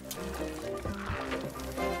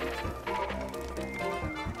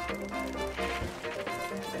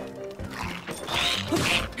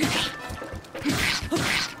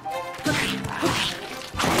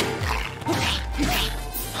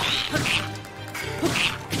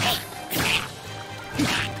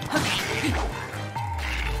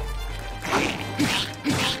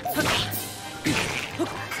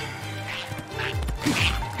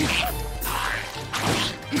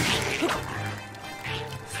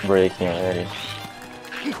 Breaking already.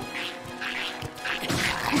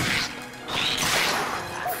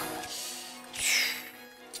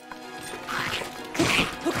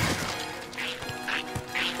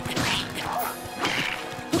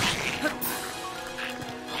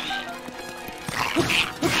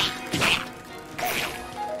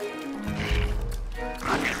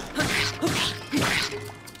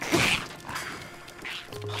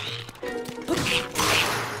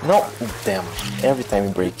 No, damn, every time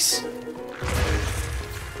it breaks.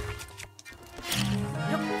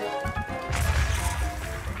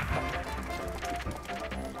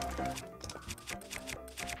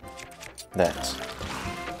 That.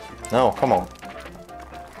 No, come on.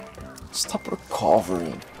 Stop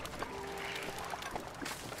recovering.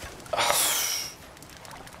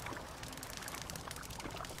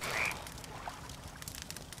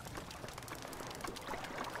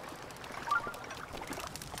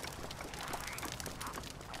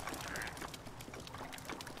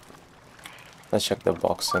 Let's check the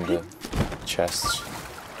box and the chest.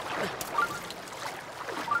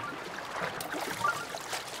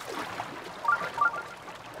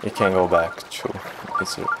 You can go back to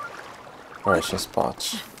its resting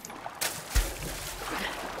spot.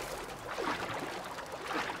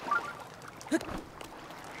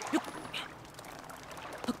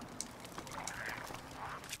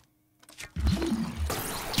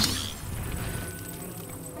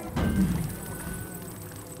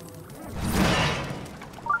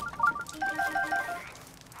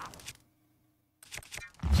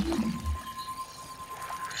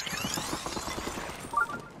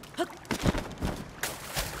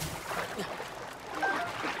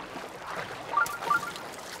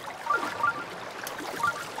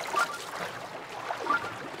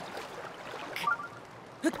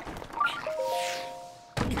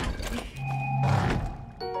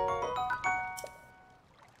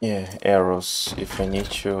 Yeah, arrows. If I need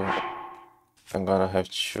to, I'm gonna have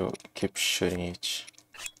to keep shooting it.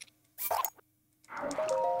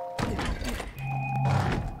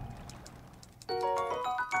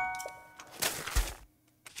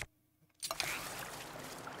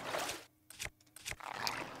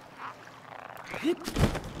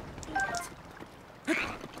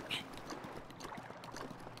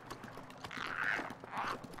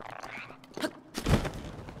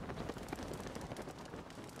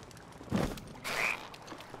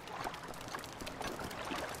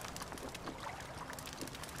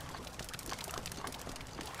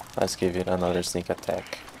 Let's give it another sneak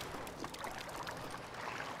attack.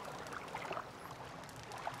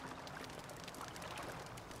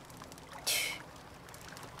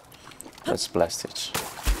 Let's blast it.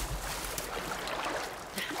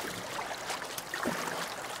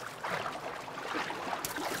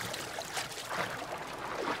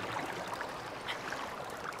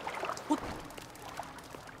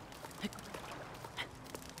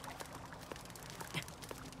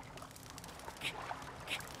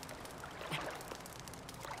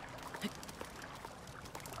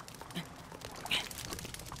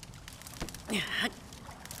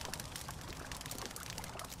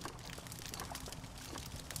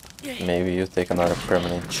 Maybe you take another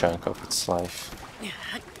permanent chunk of its life.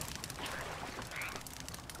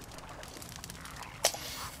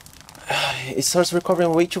 It starts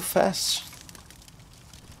recovering way too fast.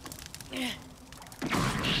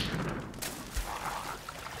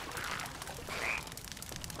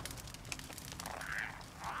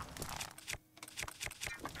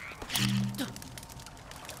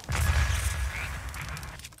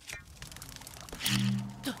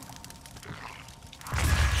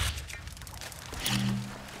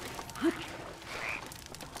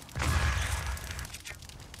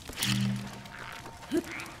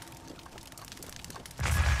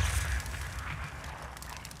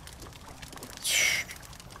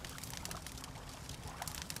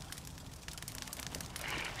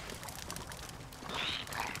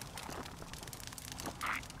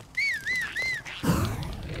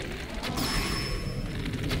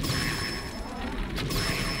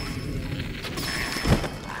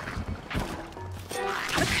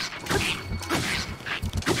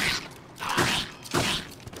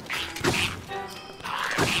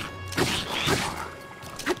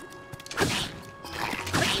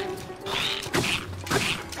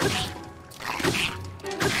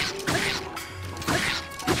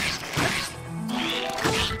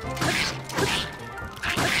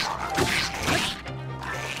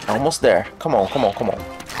 Almost there. Come on, come on, come on.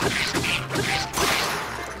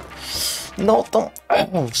 No,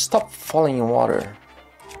 don't. Stop falling in water.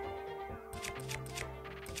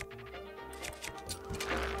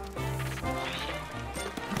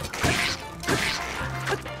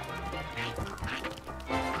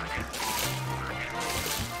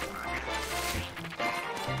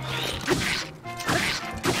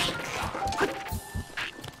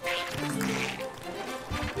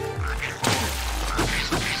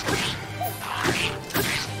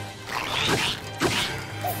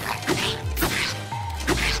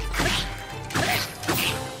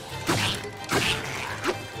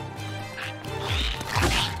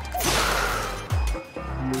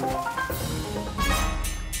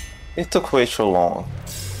 It took way too long.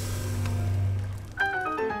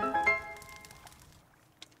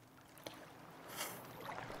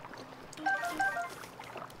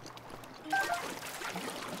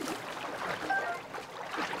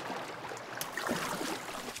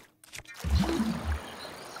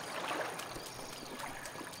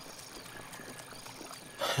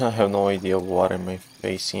 I have no idea what am I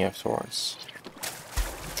facing afterwards.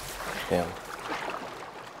 Damn.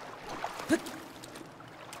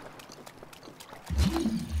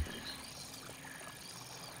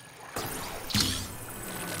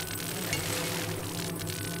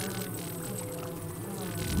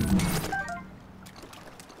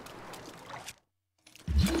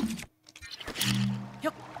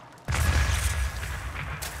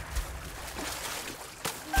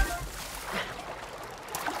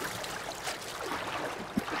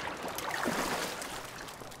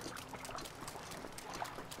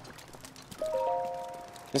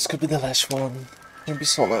 This could be the last one. It'd be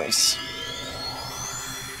so nice.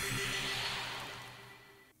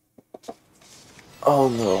 Oh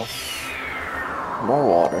no. More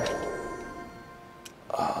water.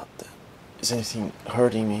 Is anything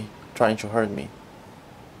hurting me? Trying to hurt me?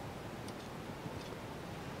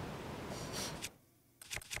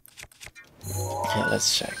 Okay,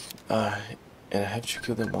 let's check. And I have to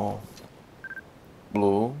kill them all.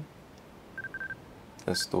 Blue.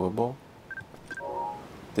 That's doable.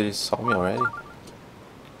 Did it saw me already?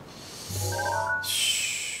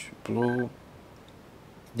 Shh, blue.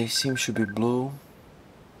 They seem to be blue.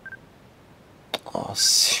 Oh,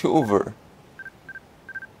 silver.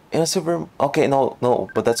 And a silver. Okay, no,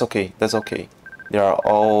 but that's okay. That's okay. They are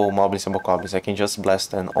all moblins and bokoblins. I can just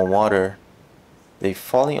blast them on water. They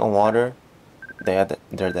falling on water. They're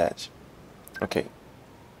dead. Okay.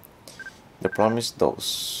 The problem is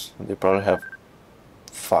those. They probably have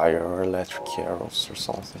fire or electric arrows or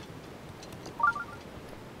something.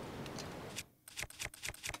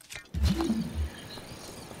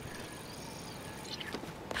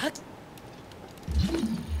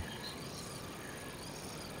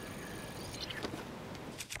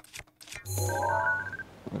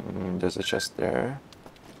 There's a chest there.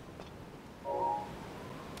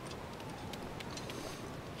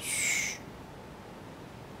 Shh.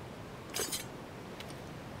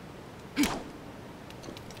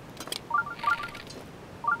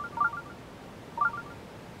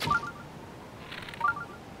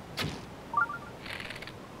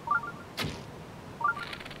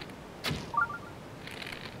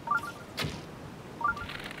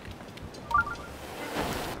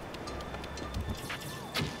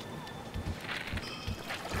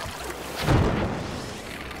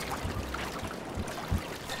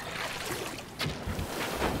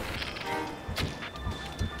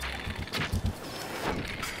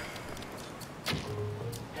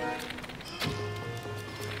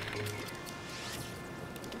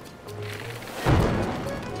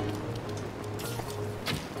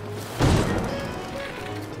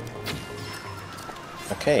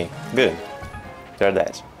 Okay, good. They're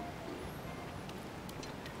dead.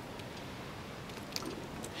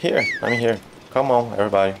 Here, I'm here. Come on,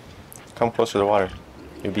 everybody. Come close to the water.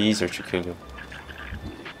 It'll be easier to kill you.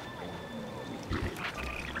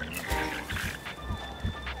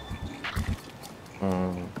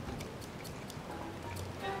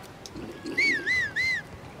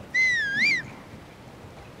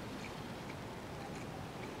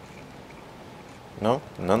 No?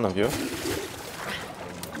 None of you?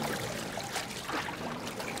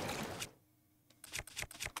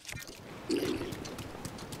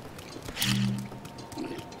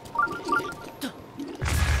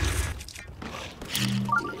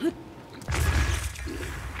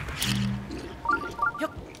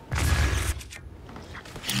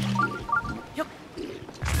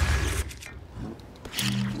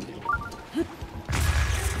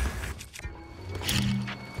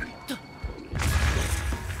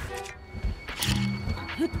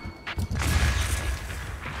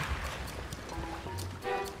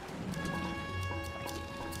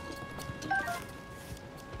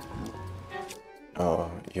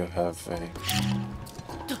 Oh, you have a...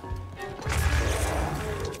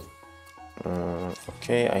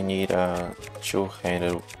 okay, I need a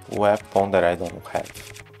two-handed weapon that I don't have.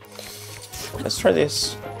 Let's try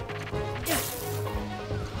this.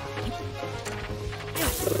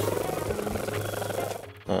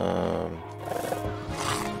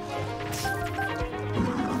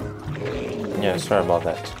 Yeah, sorry about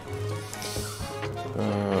that.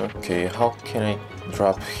 Okay, how can I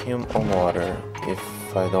drop him on water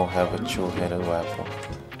if I don't have a two-handed weapon?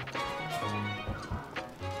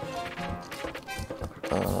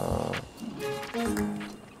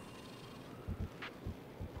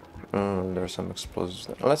 There's some explosives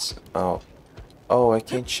there. Let's... oh, I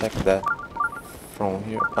can check that from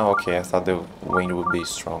here. Oh, okay, I thought the wind would be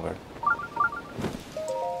stronger.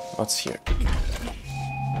 What's here?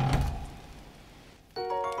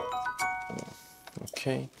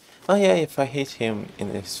 Okay. Oh yeah, if I hit him in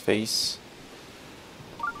his face...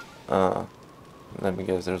 let me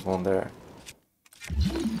guess, there's one there.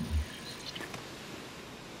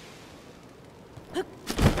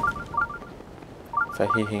 If I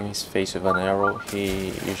hit him in his face with an arrow,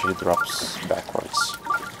 he usually drops backwards.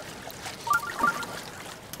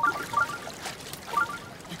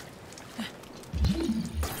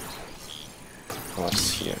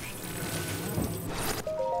 What's here?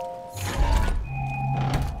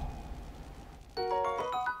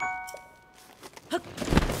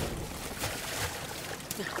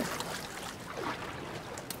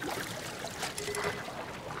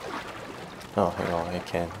 Oh, hang on, I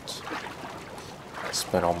can't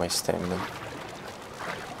spend all my stamina.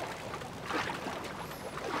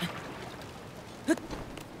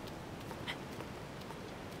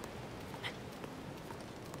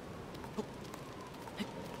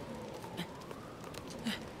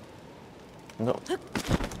 No.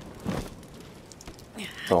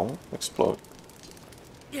 Don't explode.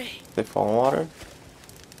 They fall in water.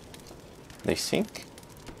 They sink.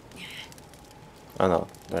 Oh no,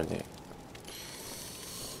 they're there.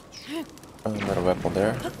 Another weapon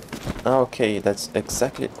there. Okay, that's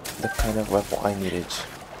exactly the kind of weapon I needed.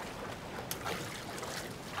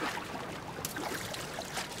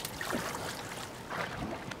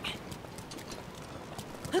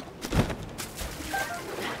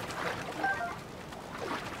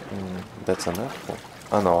 That's an apple.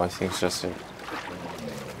 Oh no, I think it's just a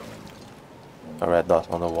red dot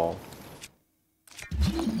on the wall.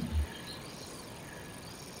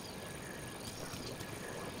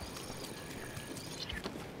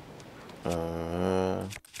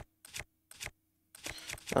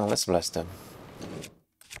 Now let's blast them.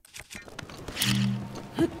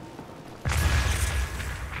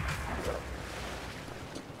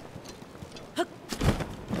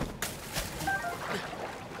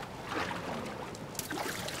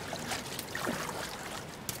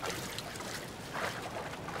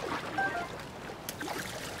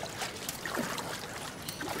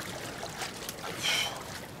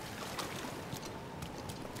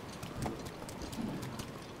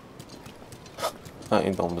 I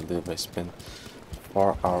don't believe I spent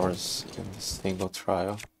 4 hours in this single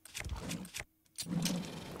trial.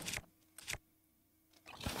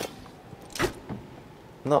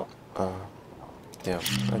 No, yeah,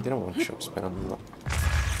 I didn't want to spend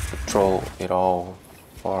to throw it all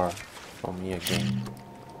far from me again.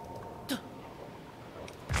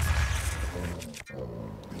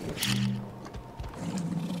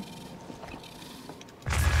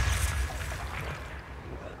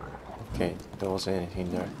 Okay, there wasn't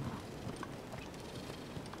anything there.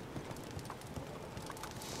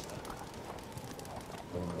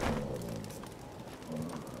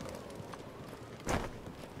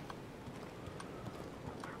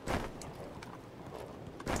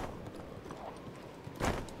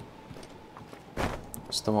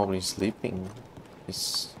 Is the moblin sleeping? It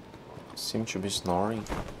seems to be snoring.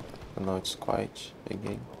 And now it's quiet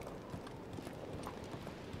again.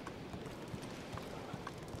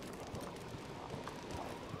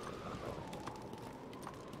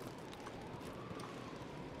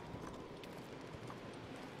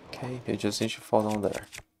 Okay, you just need to fall down there.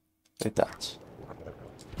 Like that.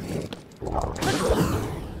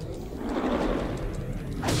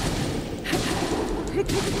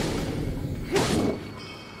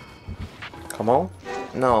 Come on.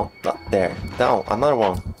 No, not there. Down, another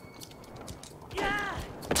one.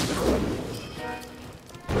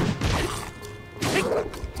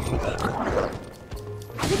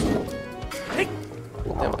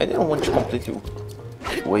 Damn, I didn't want to completely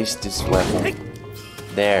waste this weapon.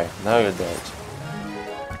 There, now you're dead.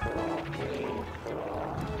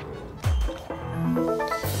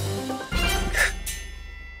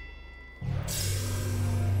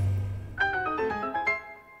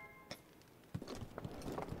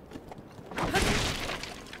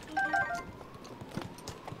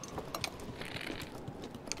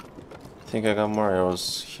 I think I got more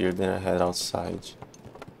arrows here than I had outside.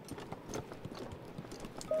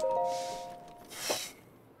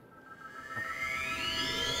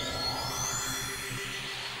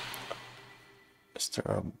 Is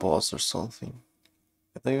there a boss or something?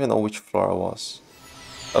 I don't even know which floor I was.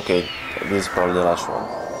 Okay, this is probably the last one.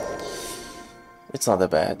 It's not that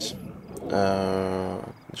bad.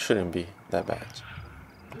 It shouldn't be that bad.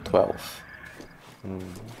 12.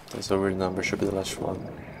 That's a weird number, should be the last one.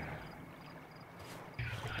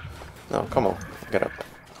 No, come on, get up.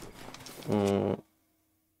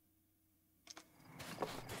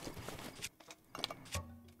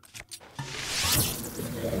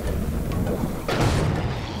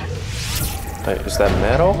 Wait, is that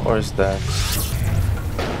metal or is that...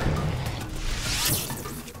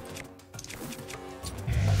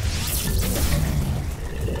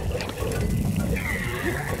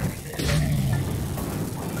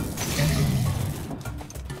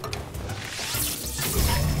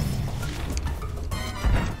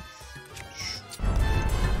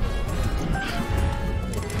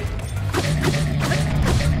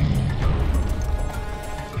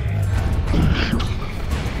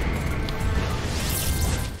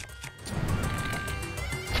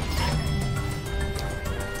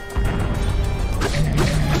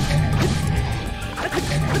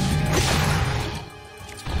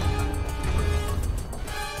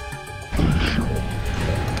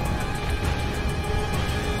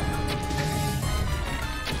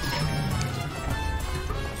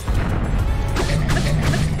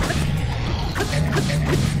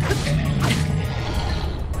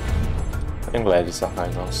 I'm glad it's a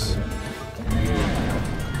high nose.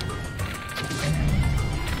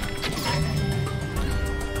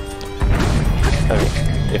 I mean,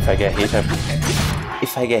 if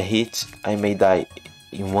I get hit, I may die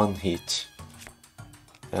in one hit.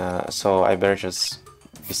 So I better just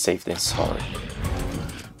be safe than sorry.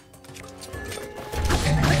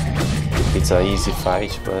 It's an easy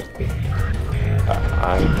fight, but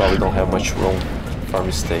I probably don't have much room for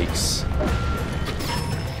mistakes.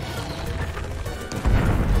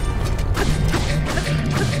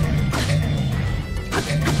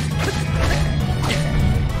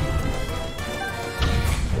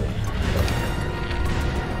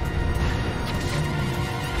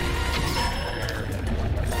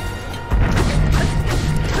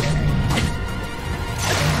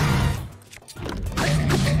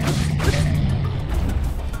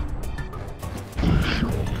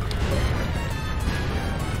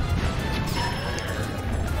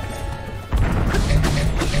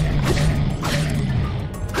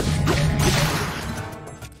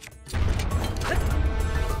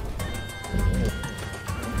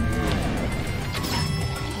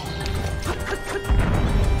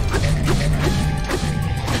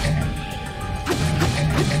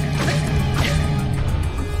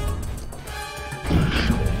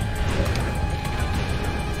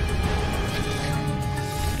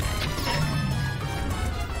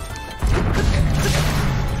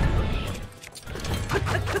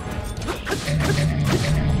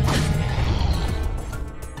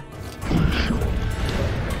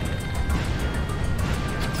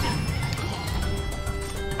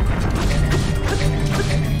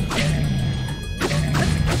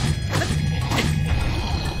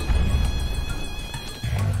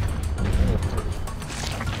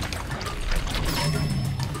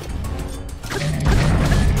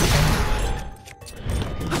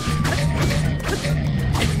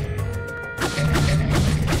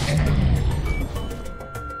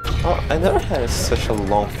 Oh, I never had such a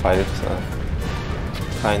long fight with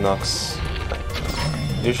Hinox.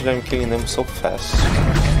 Usually I'm killing them so fast.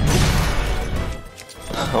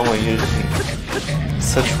 Oh my, usually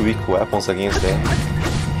such weak weapons against them.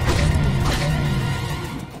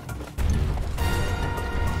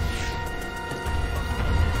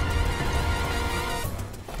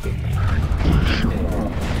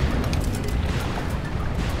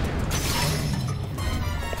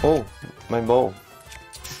 Oh, my bow.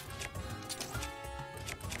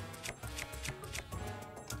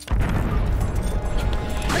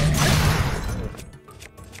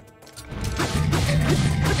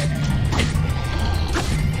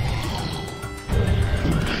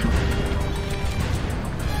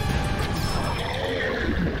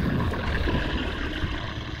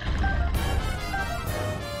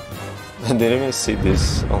 I didn't even see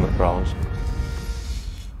this on the ground.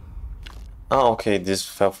 Oh, okay, this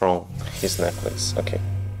fell from his necklace. Okay.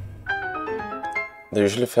 They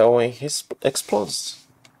usually fell when he explodes,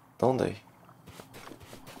 don't they?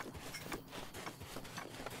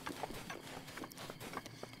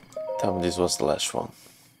 Tell me this was the last one.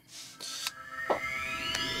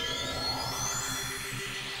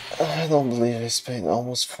 I don't believe I spent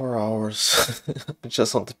almost 4 hours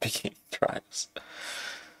just on the beginning trials.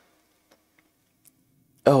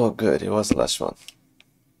 Oh good, it was the last one.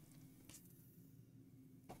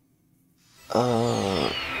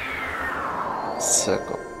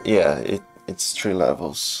 Second, yeah, it's 3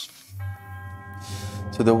 levels.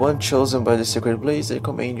 To the one chosen by the Sacred Blaze, I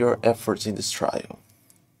commend your efforts in this trial.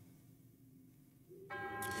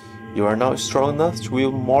 You are now strong enough to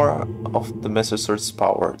wield more of the Master Sword's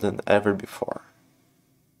power than ever before.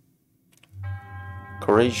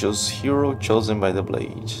 Courageous hero chosen by the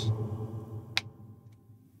Blade.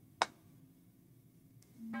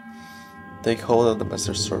 Take hold of the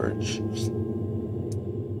Master Sword.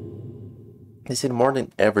 They said more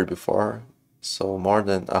than ever before, so more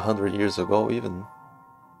than 100 years ago even.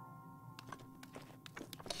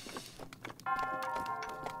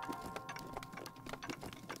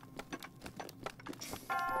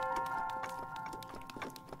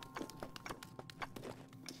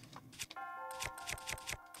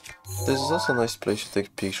 This is also a nice place to take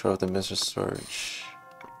a picture of the Master Sword.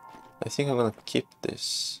 I think I'm gonna keep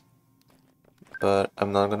this, but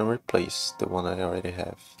I'm not gonna replace the one I already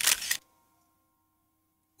have.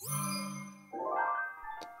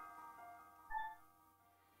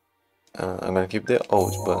 I'm gonna keep the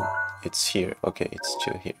old, but it's here. Okay, it's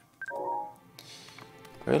still here.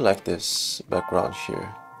 I really like this background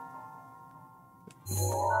here.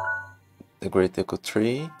 The Great Echo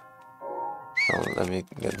Tree. Oh, let me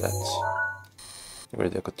get that. The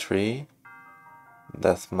Great Echo Tree.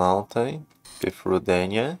 Death Mountain with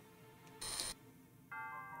Rudania.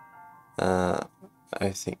 I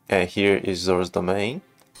think here is Zora's Domain.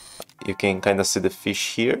 You can kind of see the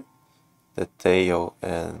fish here, the tail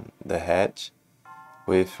and the head,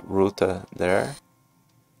 with Ruta there.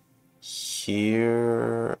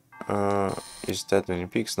 here is that the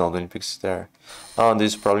Olympics? No, the Olympics is there. Oh,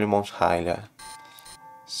 this is probably Mount Hylia.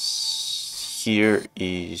 Here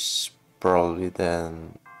is probably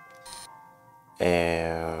then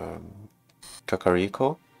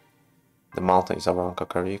Kakariko. The mountains around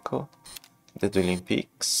Kakariko. The Dwelling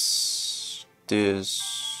Peaks.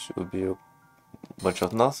 This would be a bunch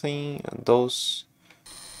of nothing. And those.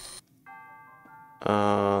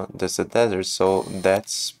 There's a desert, so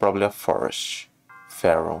that's probably a forest.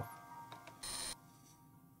 Pharaoh.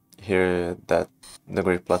 Here, the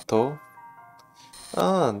Great Plateau.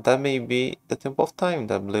 That may be the Temple of Time,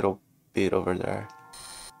 that little bit over there.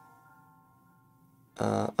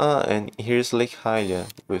 And here's Lake Hylia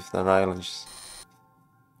with the islands.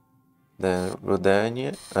 Then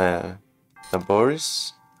Rodania,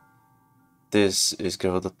 Naboris. This is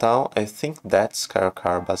Gerudo Town. I think that's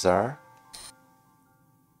Karakar Bazaar.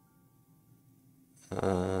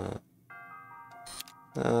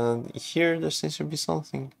 Here there seems to be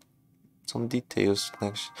something. Some details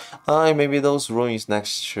next. Maybe those ruins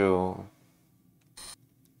next to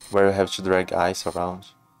where you have to drag ice around.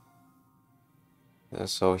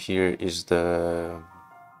 So here is the...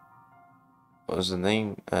 what's the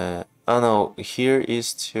name? No, here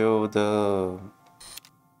is to the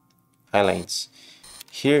Highlands.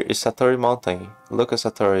 Here is Satori Mountain. Look at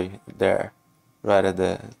Satori there, right at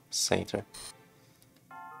the center.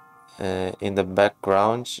 In the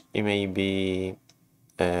background, it may be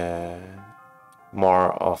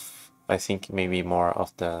more of, I think maybe more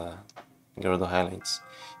of the Gerudo Highlands.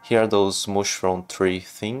 Here are those mushroom tree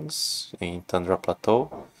things in Tundra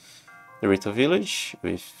Plateau. The Rito Village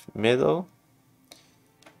with Meadow.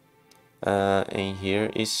 And here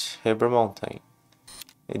is Heber Mountain.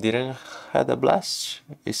 It didn't had a blast,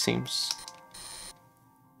 it seems.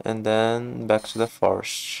 And then back to the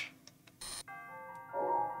forest.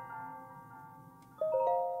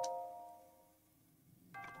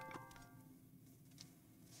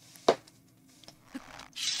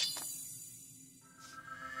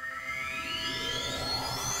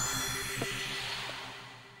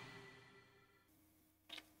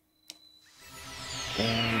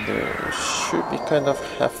 And there should be kind of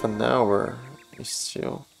half an hour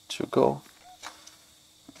still to go.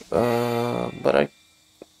 But I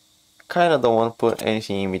kind of don't want to put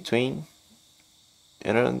anything in between.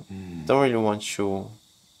 And I don't really want to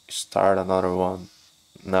start another one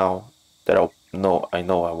now that I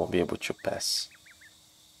know I won't be able to pass.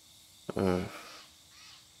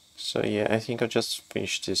 So yeah, I think I'll just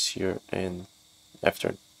finish this here, and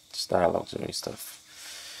after this dialogues and stuff.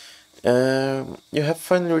 You have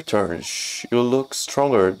finally returned. You look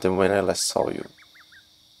stronger than when I last saw you.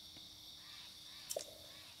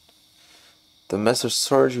 The Master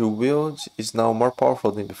Sword you wield is now more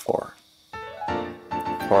powerful than before.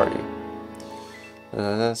 For you.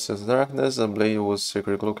 Since darkness, the blade was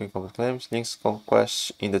secretly looking from the claims. Link's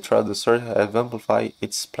conquest in the Trial of the Sword have amplified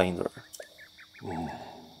its splendor.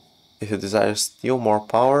 If you desire still more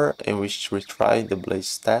power and wish to retry the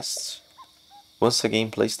blade's test, once again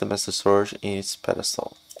place the Master Sword in its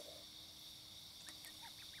pedestal.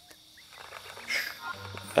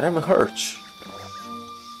 And I'm hurt.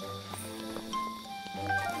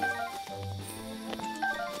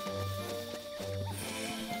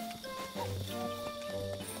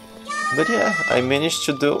 But yeah, I managed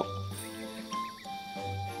to do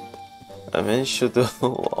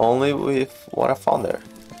only with what I found there.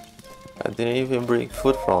 I didn't even bring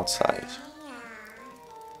food from outside.